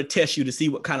 they're going to test you to see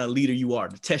what kind of leader you are,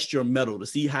 to test your mettle, to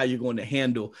see how you're going to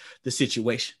handle the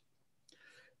situation.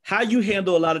 How you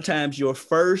handle a lot of times your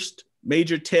first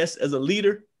major test as a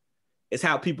leader is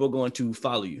how people are going to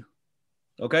follow you,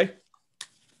 okay?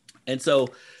 And so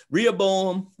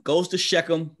Rehoboam goes to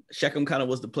Shechem. Shechem kind of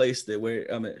was the place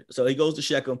that so he goes to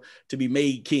Shechem to be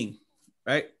made king,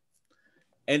 right?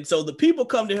 And so the people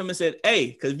come to him and said,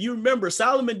 hey, because if you remember,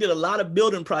 Solomon did a lot of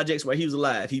building projects while he was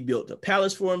alive. He built a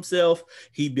palace for himself.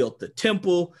 He built the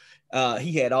temple.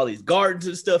 He had all these gardens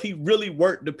and stuff. He really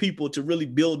worked the people to really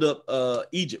build up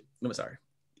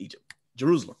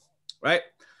Jerusalem, right?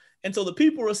 And so the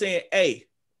people were saying, hey,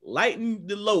 lighten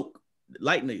the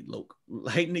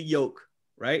yoke,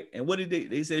 right? And what did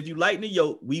they said, if you lighten the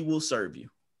yoke, we will serve you.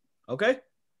 Okay.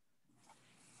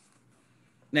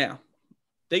 Now,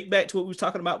 think back to what we were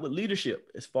talking about with leadership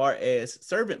as far as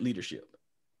servant leadership.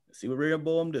 Let's see what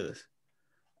Rehoboam does.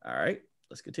 All right,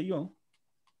 let's continue on.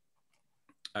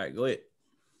 All right, go ahead.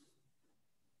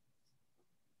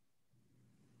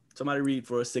 Somebody read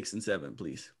for us 6 and 7,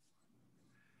 please.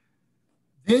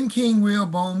 Then King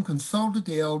Rehoboam consulted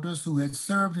the elders who had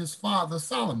served his father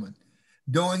Solomon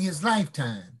during his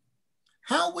lifetime.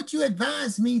 How would you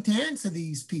advise me to answer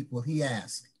these people, he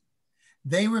asked.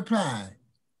 They replied,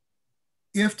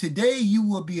 if today you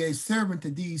will be a servant to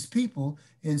these people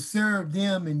and serve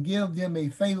them and give them a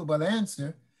favorable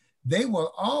answer, they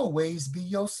will always be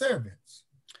your servants.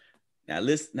 Now,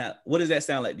 listen. Now, what does that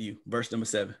sound like to you? Verse number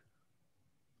 7.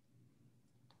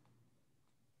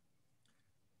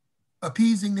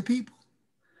 Appeasing the people.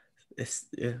 It's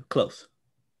close.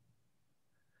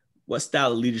 What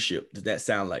style of leadership does that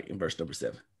sound like in verse number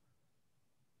 7?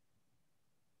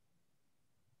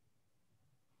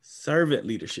 Servant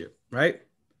leadership, right?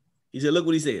 He said, look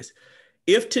what he says.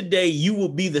 If today you will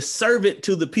be the servant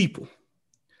to the people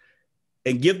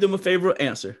and give them a favorable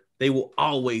answer, they will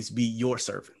always be your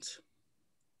servants,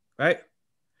 right?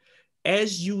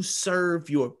 As you serve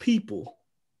your people,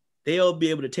 they'll be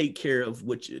able to take care of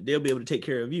they'll be able to take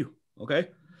care of you, okay?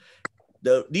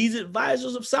 These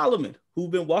advisors of Solomon who've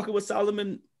been walking with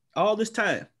Solomon all this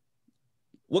time,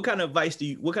 what kind of advice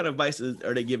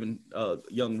are they giving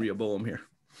young Rehoboam here?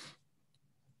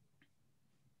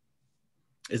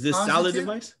 Is this solid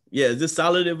advice? Yeah, is this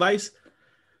solid advice?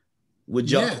 Would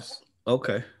y'all? Yes.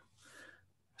 Okay.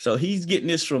 So he's getting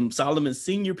this from Solomon's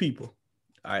senior people.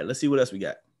 All right, let's see what else we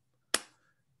got.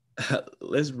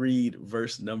 Let's read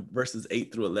verses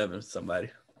 8 through 11,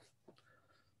 somebody.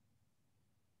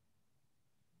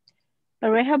 But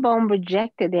Rehoboam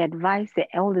rejected the advice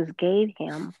the elders gave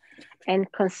him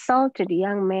and consulted the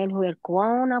young men who had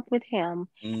grown up with him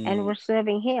and were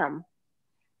serving him.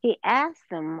 He asked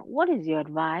them, what is your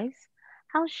advice?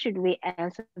 How should we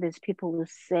answer these people who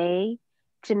say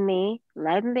to me,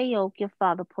 lighten the yoke your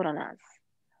father put on us?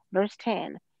 Verse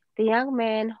 10, the young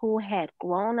man who had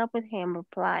grown up with him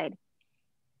replied,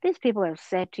 these people have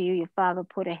said to you, your father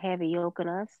put a heavy yoke on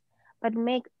us, but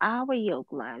make our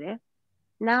yoke lighter.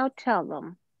 Now tell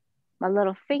them, my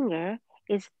little finger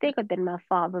is thicker than my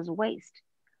father's waist.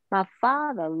 My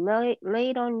father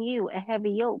laid on you a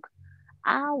heavy yoke.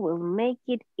 I will make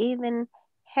it even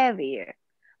heavier.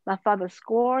 My father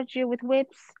scourged you with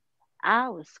whips. I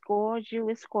will scourge you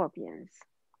with scorpions.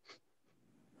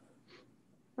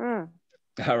 All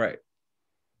right.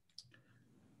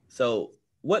 So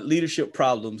what leadership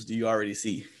problems do you already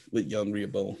see with young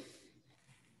Rehoboam?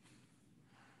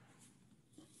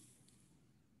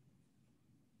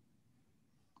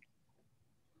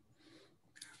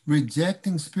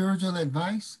 Rejecting spiritual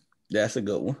advice. That's a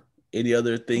good one. Any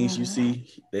other things you see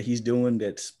that he's doing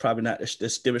that's probably not,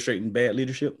 that's demonstrating bad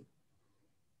leadership?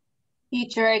 He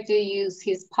tried to use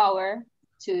his power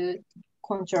to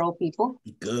control people.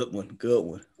 Good one.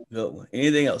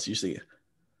 Anything else you see?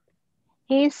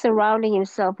 He's surrounding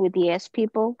himself with yes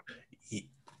people.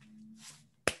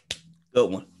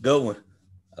 Good one.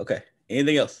 Okay.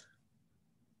 Anything else?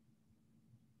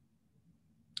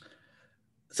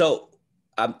 So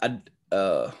I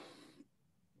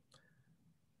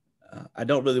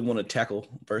don't really want to tackle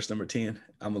verse number 10.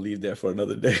 I'm gonna leave that for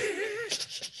another day.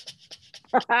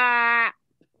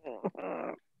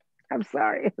 I'm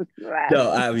sorry.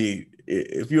 No, I mean,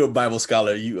 if you're a Bible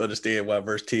scholar, you understand why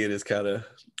verse 10 is kind of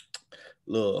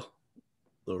little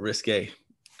risque.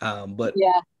 But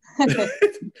yeah. Yeah.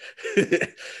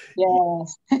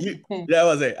 That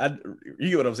was it. You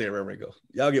get what I'm saying, Reverend Go.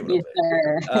 Y'all get what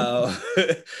I'm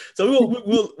saying.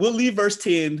 So we'll leave verse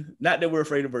 10. Not that we're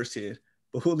afraid of verse 10,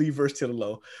 but we'll leave verse 10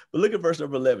 alone. But look at verse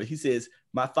number 11. He says,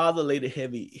 "My father laid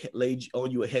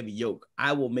on you a heavy yoke.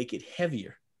 I will make it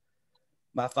heavier.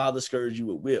 My father scourged you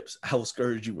with whips. I will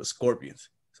scourge you with scorpions."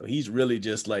 So he's really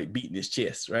just like beating his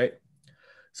chest, right?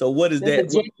 So what is that?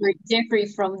 Jeffrey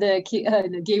from the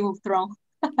Game of Thrones.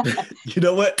 You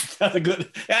know what?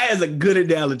 That is a good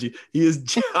analogy. He is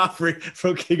Joffrey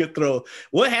from King of Thrones.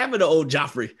 What happened to old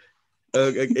Joffrey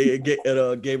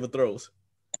at Game of Thrones?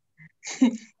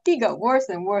 He got worse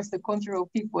and worse to control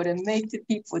people and make the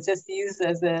people just use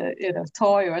as a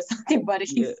toy or something. But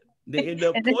they end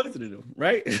up poisoning him,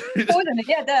 right? Poisoning,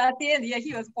 yeah. At the end, yeah,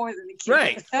 he was poisoning.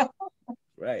 Right.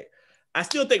 Right. I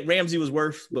still think Ramsay was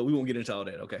worse, but we won't get into all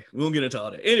that. Okay, we won't get into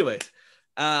all that. Anyways,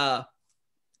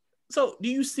 so do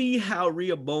you see how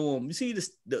Rehoboam? You see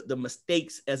the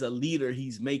mistakes as a leader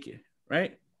he's making,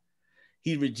 right?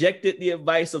 He rejected the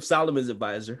advice of Solomon's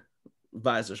advisors,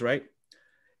 right?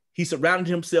 He surrounded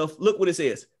himself. Look what it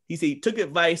says. He said he took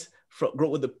advice from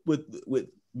with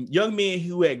young men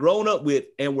who had grown up with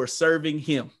and were serving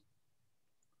him.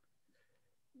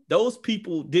 Those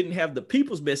people didn't have the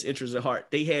people's best interests at heart.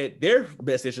 They had their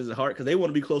best interests at heart because they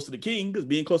want to be close to the king, because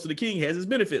being close to the king has its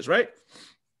benefits, right?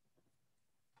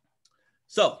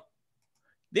 So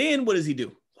then what does he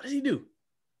do? What does he do?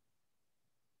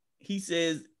 He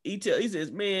says,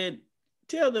 man,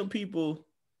 tell them people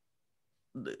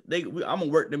I'm gonna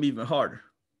work them even harder.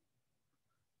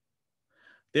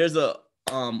 There's a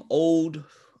old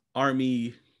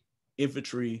Army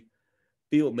infantry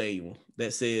field manual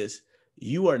that says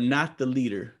you are not the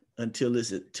leader until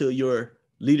your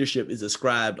leadership is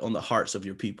ascribed on the hearts of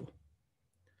your people.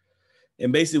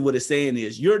 And basically what it's saying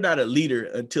is you're not a leader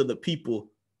until the people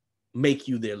make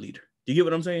you their leader. Do you get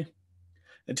what I'm saying?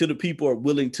 Until the people are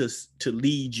willing to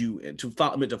lead you and to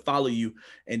follow you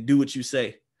and do what you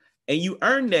say. And you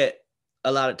earn that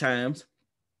a lot of times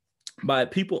by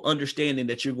people understanding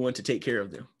that you're going to take care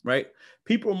of them, right?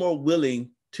 People are more willing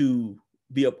to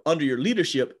be up under your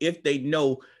leadership if they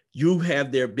know you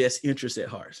have their best interests at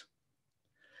heart.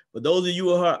 But those of you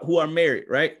who are married,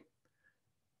 right?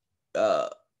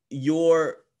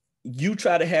 You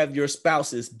try to have your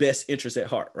spouse's best interests at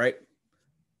heart, right?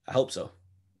 I hope so.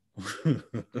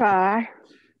 Try.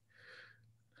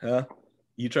 Huh?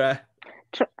 You try?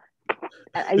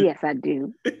 Yes, I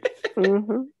do.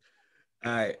 Mm-hmm. All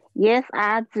right. Yes,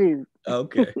 I do.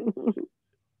 Okay.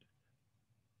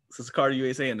 Sister Carter, you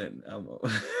ain't saying nothing. I'm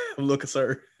a little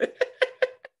concerned.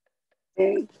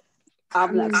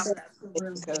 I'm not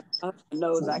because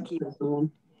knows I keep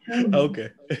going.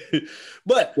 Okay.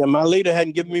 But yeah, my leader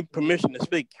hadn't given me permission to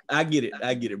speak. I get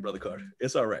it, Brother Carter.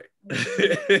 It's all right.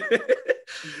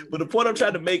 But the point I'm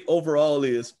trying to make overall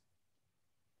is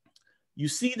you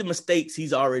see the mistakes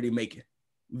he's already making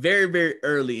very, very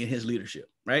early in his leadership,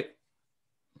 right?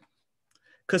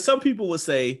 Because some people would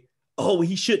say, oh,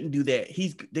 he shouldn't do that.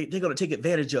 They're going to take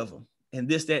advantage of him and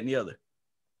this, that, and the other.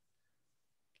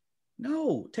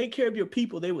 No, take care of your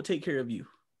people. They will take care of you.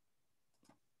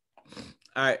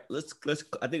 All right, let's.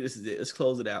 I think this is it. Let's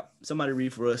close it out. Somebody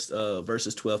read for us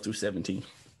verses 12 through 17.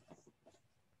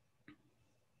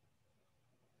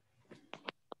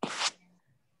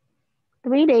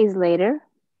 Three days later,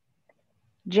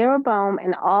 Jeroboam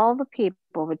and all the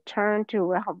people returned to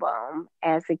Rehoboam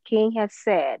as the king had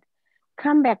said,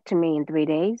 "Come back to me in 3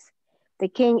 days." The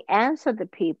king answered the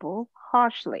people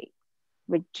harshly,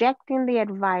 rejecting the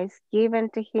advice given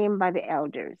to him by the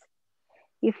elders.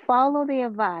 He followed the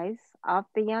advice of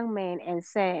the young man and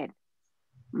said,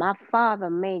 "My father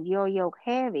made your yoke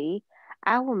heavy.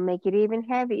 I will make it even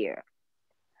heavier.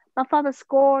 My father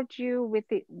scourged you with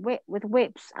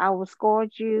whips. I will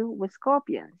scourge you with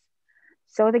scorpions."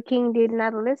 So the king did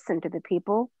not listen to the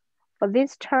people, for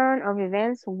this turn of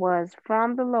events was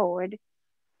from the Lord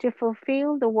to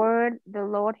fulfill the word the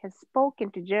Lord had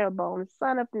spoken to Jeroboam,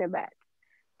 son of Nebat,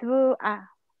 through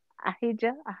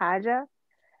Ahijah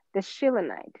the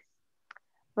Shilonite.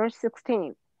 Verse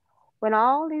 16. When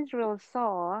all Israel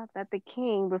saw that the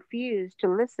king refused to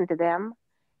listen to them,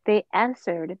 they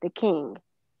answered the king,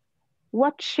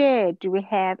 "What share do we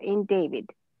have in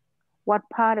David? What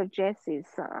part of Jesse's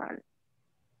son?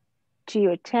 To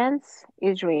your tents,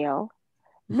 Israel.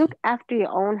 Look after your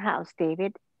own house,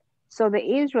 David." So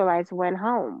the Israelites went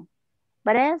home.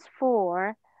 But as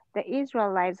for the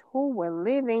Israelites who were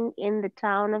living in the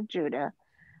town of Judah,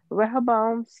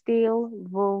 Rehoboam still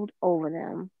ruled over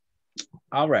them.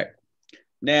 All right.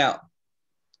 Now,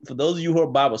 for those of you who are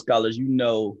Bible scholars, you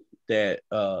know that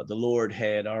the Lord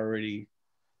had already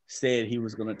said he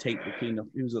was going to take the kingdom.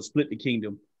 He was going to split the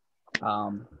kingdom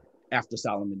after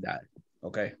Solomon died.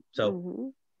 Okay.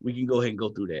 So we can go ahead and go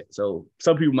through that. So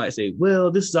some people might say,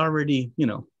 well, this is already,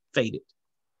 faded.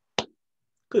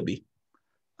 Could be.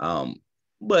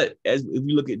 But if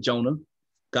you look at Jonah,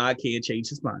 God can change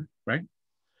his mind, right?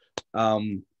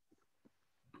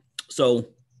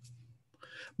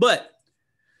 But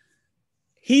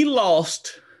he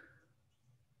lost,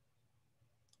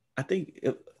 I think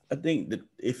that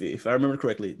if I remember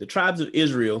correctly, the tribes of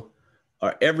Israel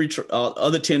are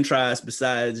other 10 tribes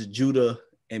besides Judah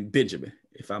and Benjamin,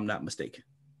 if I'm not mistaken.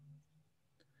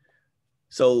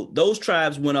 So those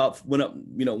tribes went off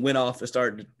and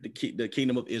started the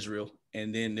kingdom of Israel,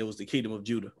 and then there was the kingdom of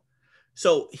Judah.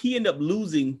 So he ended up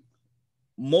losing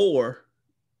more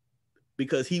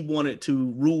because he wanted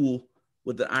to rule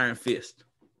with the iron fist.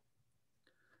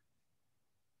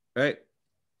 Right?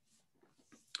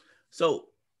 So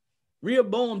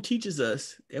Rehoboam teaches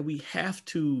us that we have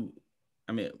to,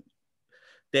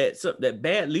 that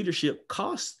bad leadership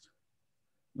costs.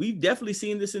 We've definitely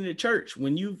seen this in the church.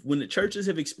 When the churches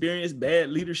have experienced bad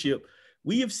leadership,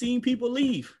 we have seen people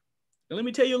leave. And let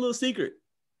me tell you a little secret.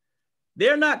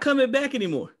 They're not coming back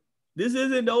anymore. This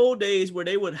isn't the old days where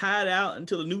they would hide out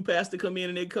until a new pastor come in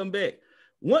and they come back.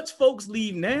 Once folks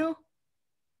leave now,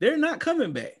 they're not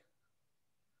coming back.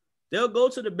 They'll go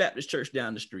to the Baptist church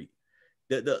down the street.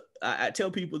 I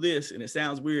tell people this, and it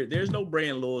sounds weird. There's no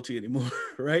brand loyalty anymore,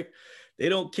 right? They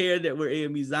don't care that we're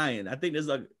AME Zion. I think there's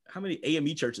like, how many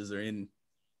AME churches are in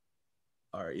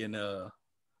the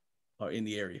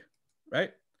area,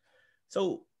 right?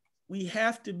 So we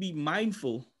have to be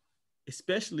mindful,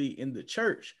 especially in the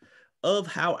church, of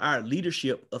how our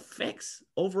leadership affects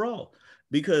overall,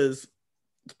 because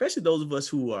especially those of us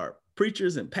who are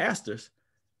preachers and pastors,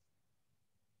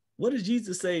 what does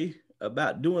Jesus say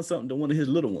about doing something to one of his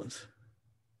little ones?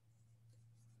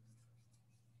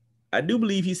 I do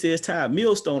believe he says tie a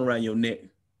millstone around your neck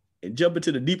and jump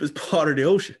into the deepest part of the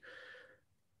ocean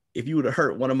if you would have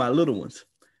hurt one of my little ones.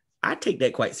 I take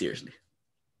that quite seriously.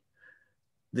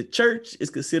 The church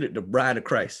is considered the bride of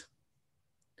Christ.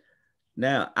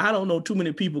 Now, I don't know too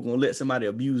many people going to let somebody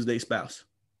abuse their spouse.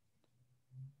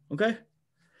 Okay?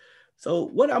 So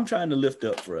what I'm trying to lift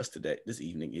up for us this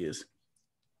evening is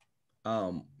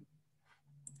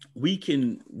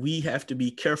we have to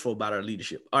be careful about our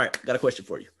leadership. All right, got a question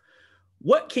for you.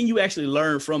 What can you actually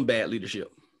learn from bad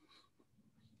leadership?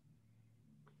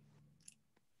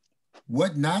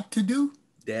 What not to do?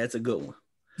 That's a good one.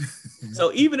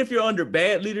 So even if you're under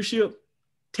bad leadership,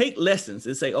 take lessons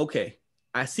and say, okay,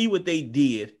 I see what they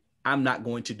did. I'm not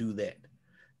going to do that.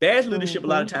 Bad leadership a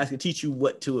lot of times can teach you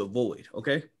what to avoid,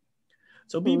 okay?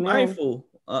 So be mindful.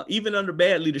 Even under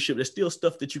bad leadership, there's still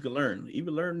stuff that you can learn.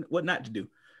 Even learn what not to do.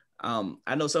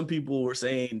 I know some people were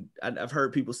saying, I've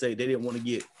heard people say they didn't want to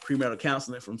get premarital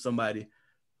counseling from somebody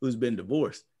who's been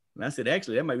divorced. And I said,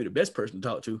 actually, that might be the best person to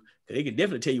talk to, because they can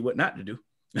definitely tell you what not to do.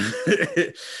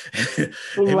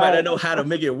 They might not know how to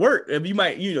make it work. You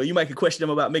might question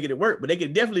them about making it work, but they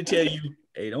can definitely tell you,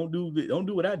 hey, don't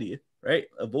do what I did, right?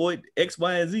 Avoid X,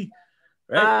 Y, and Z,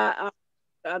 right?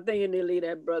 I think you need to leave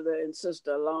that brother and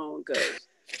sister alone, because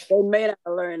they may not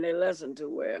learn their lesson too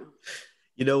well.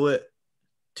 You know what?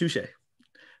 Touche.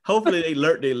 Hopefully they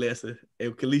learned their lesson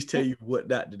and can at least tell you what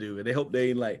not to do. And they hope they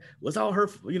ain't like, well, it's all her,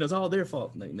 it's all their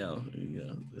fault. Like, no,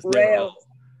 it's never all.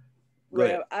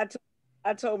 Well,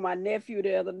 I told my nephew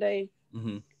the other day,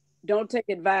 don't take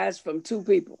advice from two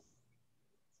people.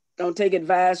 Don't take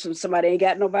advice from somebody ain't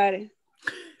got nobody.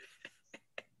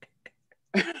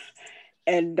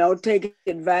 And don't take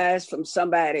advice from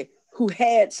somebody who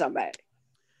had somebody.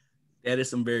 That is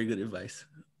some very good advice.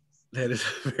 That is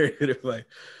very good advice.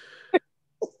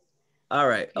 All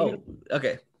right. Oh,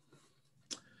 okay.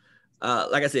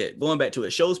 Like I said, going back to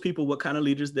it, shows people what kind of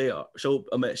leaders they are.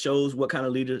 Shows what kind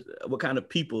of leaders, what kind of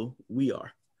people we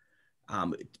are.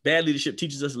 Bad leadership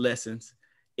teaches us lessons.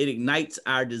 It ignites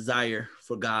our desire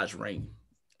for God's reign,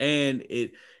 and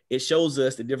it shows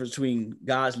us the difference between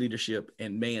God's leadership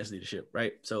and man's leadership.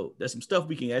 Right. So there's some stuff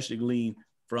we can actually glean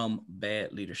from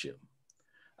bad leadership.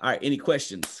 All right. Any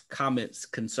questions, comments,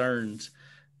 concerns?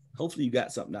 Hopefully you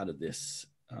got something out of this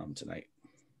tonight.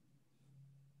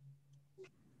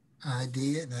 I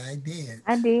did.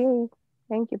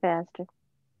 Thank you, Pastor.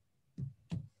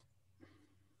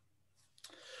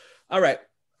 All right.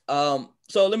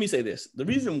 So let me say this. The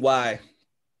reason why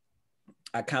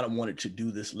I kind of wanted to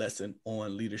do this lesson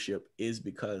on leadership is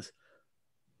because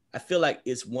I feel like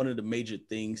it's one of the major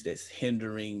things that's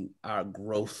hindering our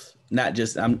growth. Not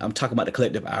just, I'm talking about the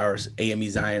collective hours, AME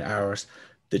Zion hours,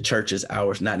 the church's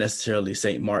hours, not necessarily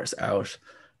St. Mark's hours,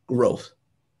 growth.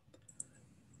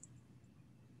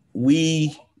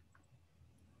 We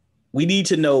need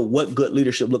to know what good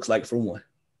leadership looks like, for one,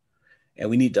 and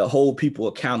we need to hold people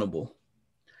accountable.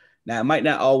 Now, it might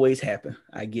not always happen.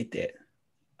 I get that.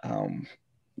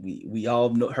 We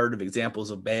all heard of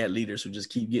examples of bad leaders who just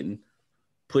keep getting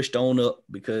pushed on up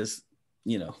because,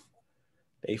 you know,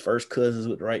 they first cousins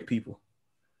with the right people.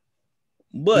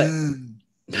 But,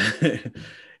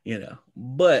 you know,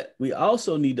 but we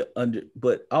also need to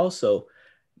but also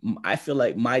I feel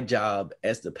like my job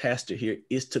as the pastor here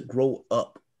is to grow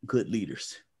up good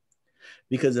leaders.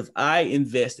 Because if I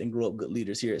invest and grow up good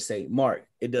leaders here at St. Mark,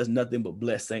 it does nothing but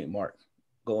bless St. Mark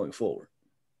going forward,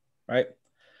 right?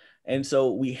 And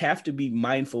so we have to be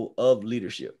mindful of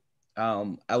leadership.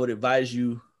 I would advise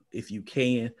you, if you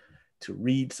can, to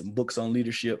read some books on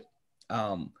leadership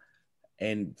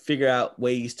and figure out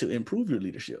ways to improve your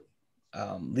leadership.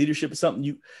 Leadership is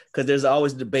something because there's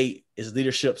always a debate, is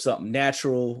leadership something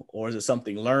natural or is it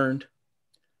something learned?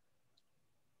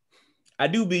 I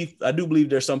do believe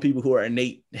there's some people who are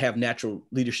innate, have natural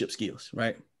leadership skills,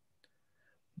 right?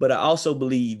 But I also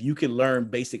believe you can learn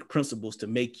basic principles to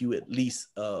make you at least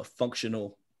a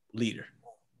functional leader.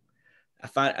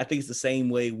 I think it's the same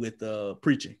way with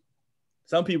preaching.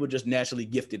 Some people are just naturally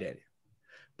gifted at it.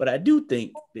 But I do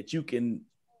think that you can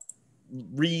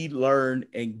read, learn,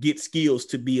 and get skills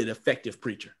to be an effective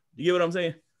preacher. You get what I'm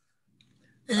saying?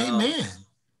 Amen.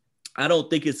 I don't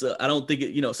think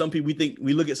you know, some people,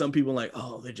 we look at some people like,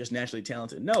 oh, they're just naturally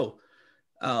talented. No.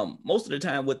 Most of the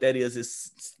time what that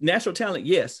is natural talent,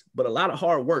 yes, but a lot of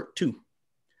hard work too.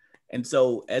 And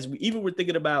so as we're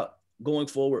thinking about going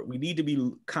forward, we need to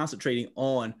be concentrating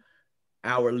on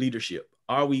our leadership.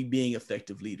 Are we being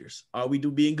effective leaders? Are we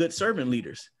being good servant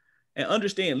leaders? And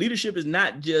understand, leadership is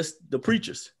not just the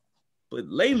preachers, but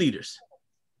lay leaders.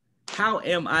 How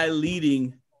am I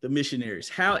leading the missionaries?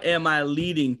 How am I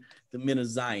leading the men of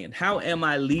Zion? How am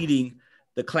I leading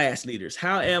the class leaders?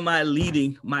 How am I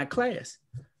leading my class?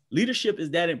 Leadership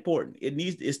is that important.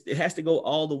 It has to go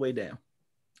all the way down.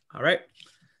 All right.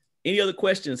 Any other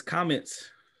questions, comments,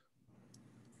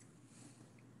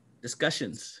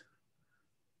 discussions?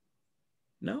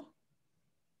 No?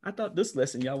 I thought this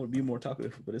lesson y'all would be more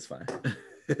talkative, but it's fine.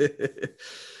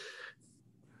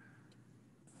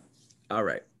 All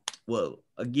right. Well,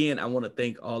 again, I want to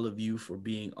thank all of you for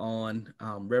being on.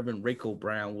 Reverend Rachel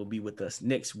Brown will be with us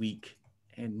next week.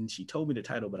 And she told me the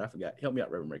title, but I forgot. Help me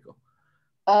out, Reverend Rachel.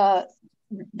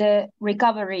 The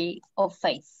recovery of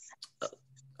faith.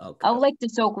 Okay. I would like to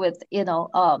talk with,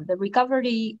 the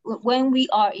recovery, when we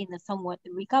are in a somewhat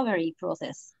recovery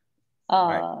process,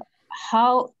 right.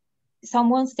 How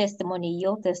someone's testimony,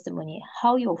 your testimony,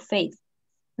 how your faith,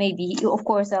 maybe, of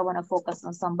course, I want to focus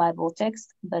on some Bible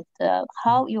text, but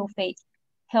how your faith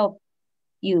helped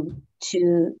you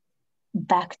to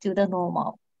back to the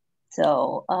normal.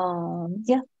 So,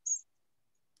 yeah.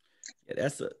 Yeah,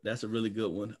 that's a really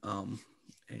good one.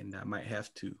 And I might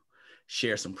have to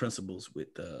share some principles with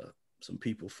some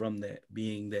people from that,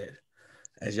 being that,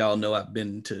 as y'all know, I've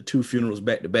been to 2 funerals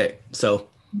back to back. So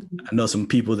I know some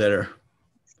people that are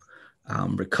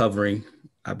recovering.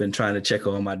 I've been trying to check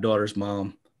on my daughter's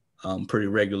mom pretty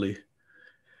regularly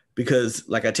because,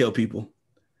 like I tell people,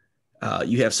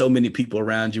 you have so many people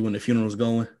around you when the funeral's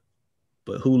going,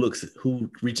 but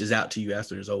who reaches out to you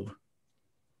after it's over?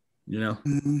 You know,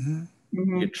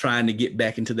 You're trying to get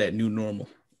back into that new normal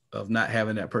of not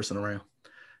having that person around.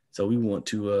 So we want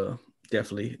to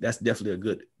that's definitely a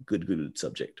good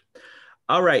subject.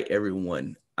 All right,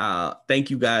 everyone. Thank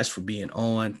you guys for being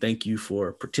on. Thank you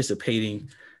for participating.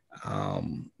 We're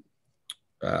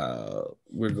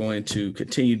going to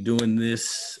continue doing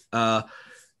this.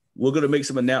 We're going to make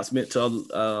some announcements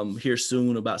here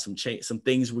soon about some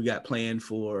things we got planned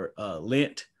for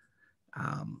Lent.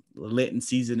 The Lenten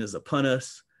season is upon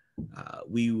us.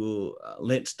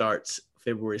 Lent starts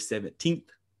February 17th.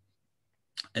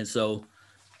 And so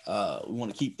we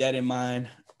want to keep that in mind.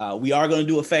 We are going to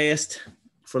do a fast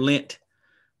for Lent.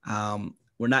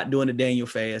 We're not doing the Daniel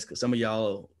fast because some of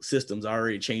y'all systems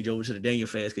already change over to the Daniel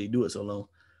fast because you do it so long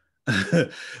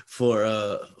for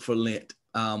Lent.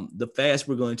 The fast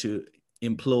we're going to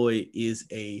employ is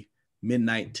a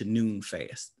midnight to noon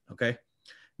fast. Okay.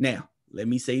 Now, let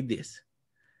me say this.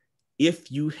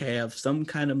 If you have some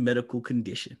kind of medical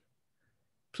condition,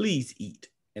 please eat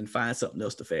and find something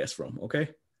else to fast from. Okay.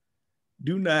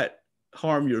 Do not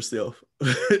harm yourself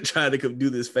trying to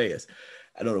do this fast.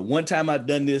 I know the one time I've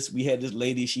done this, we had this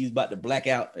lady, she's about to black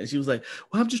out, and she was like,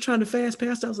 well, I'm just trying to fast,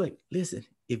 Pastor. I was like, listen,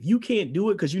 if you can't do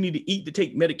it because you need to eat to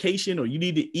take medication, or you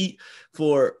need to eat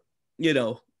for,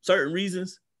 certain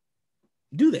reasons,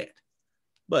 do that.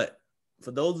 But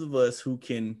for those of us who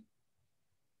can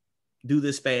do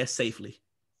this fast safely,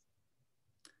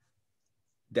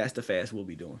 that's the fast we'll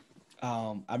be doing.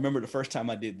 I remember the first time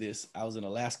I did this, I was in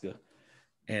Alaska,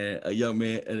 and a young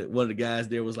man, and one of the guys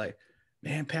there was like,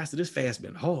 man, Pastor, this fast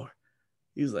been hard.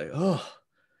 He was like, oh,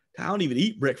 I don't even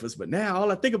eat breakfast, but now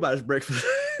all I think about is breakfast.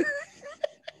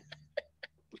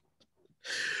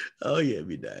 Oh yeah,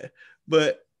 me dying.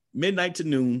 But midnight to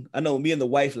noon, I know me and the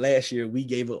wife last year, we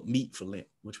gave up meat for Lent,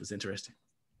 which was interesting.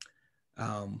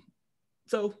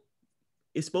 So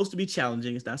it's supposed to be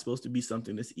challenging. It's not supposed to be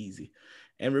something that's easy.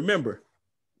 And remember,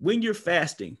 when you're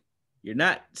fasting, you're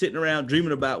not sitting around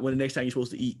dreaming about when the next time you're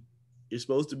supposed to eat. You're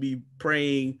supposed to be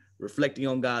praying, reflecting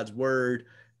on God's word,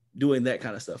 doing that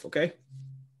kind of stuff, okay?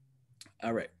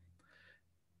 All right.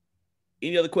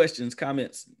 Any other questions,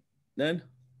 comments? None?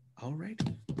 All right.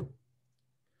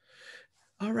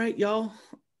 All right, y'all.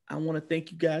 I want to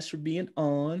thank you guys for being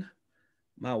on.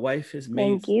 My wife has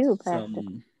made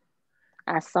some...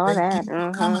 I saw that.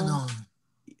 Coming on.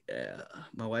 Yeah,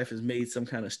 my wife has made some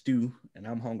kind of stew, and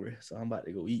I'm hungry, so I'm about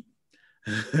to go eat.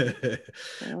 But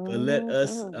let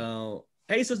us...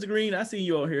 hey, Sister Green, I see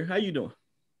you all here. How you doing?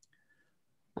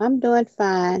 I'm doing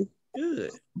fine.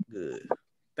 Good.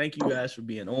 Thank you guys for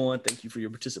being on. Thank you for your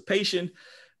participation.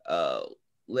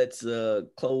 Let's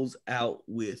close out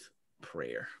with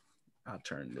prayer. I'll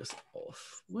turn this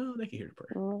off. Well, they can hear the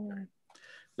prayer.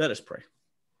 Let us pray.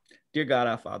 Dear God,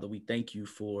 our Father, we thank you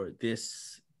for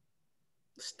this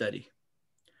study.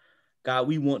 God,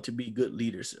 we want to be good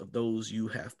leaders of those you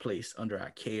have placed under our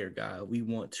care, God. We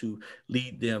want to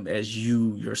lead them as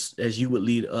you would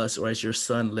lead us, or as your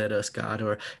Son led us, God,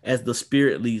 or as the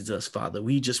Spirit leads us, Father.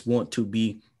 We just want to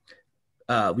be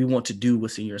we want to do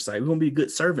what's in your sight. We want to be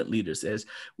good servant leaders as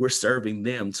we're serving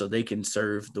them so they can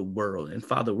serve the world. And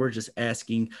Father, we're just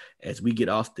asking as we get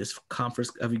off this conference,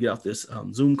 as we get off this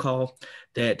Zoom call,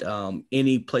 that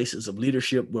any places of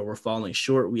leadership where we're falling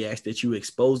short, we ask that you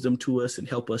expose them to us and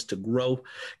help us to grow.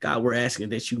 God, we're asking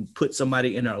that you put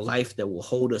somebody in our life that will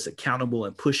hold us accountable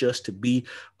and push us to be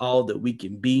all that we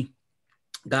can be.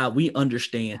 God, we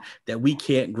understand that we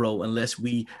can't grow unless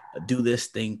we do this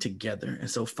thing together. And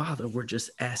so, Father, we're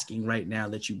just asking right now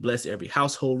that you bless every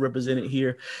household represented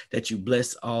here, that you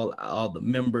bless all the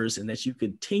members, and that you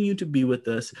continue to be with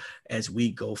us as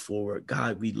we go forward.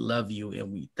 God, we love you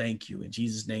and we thank you. In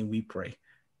Jesus' name we pray.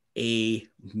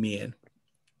 Amen.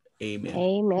 Amen. Amen.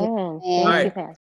 All right.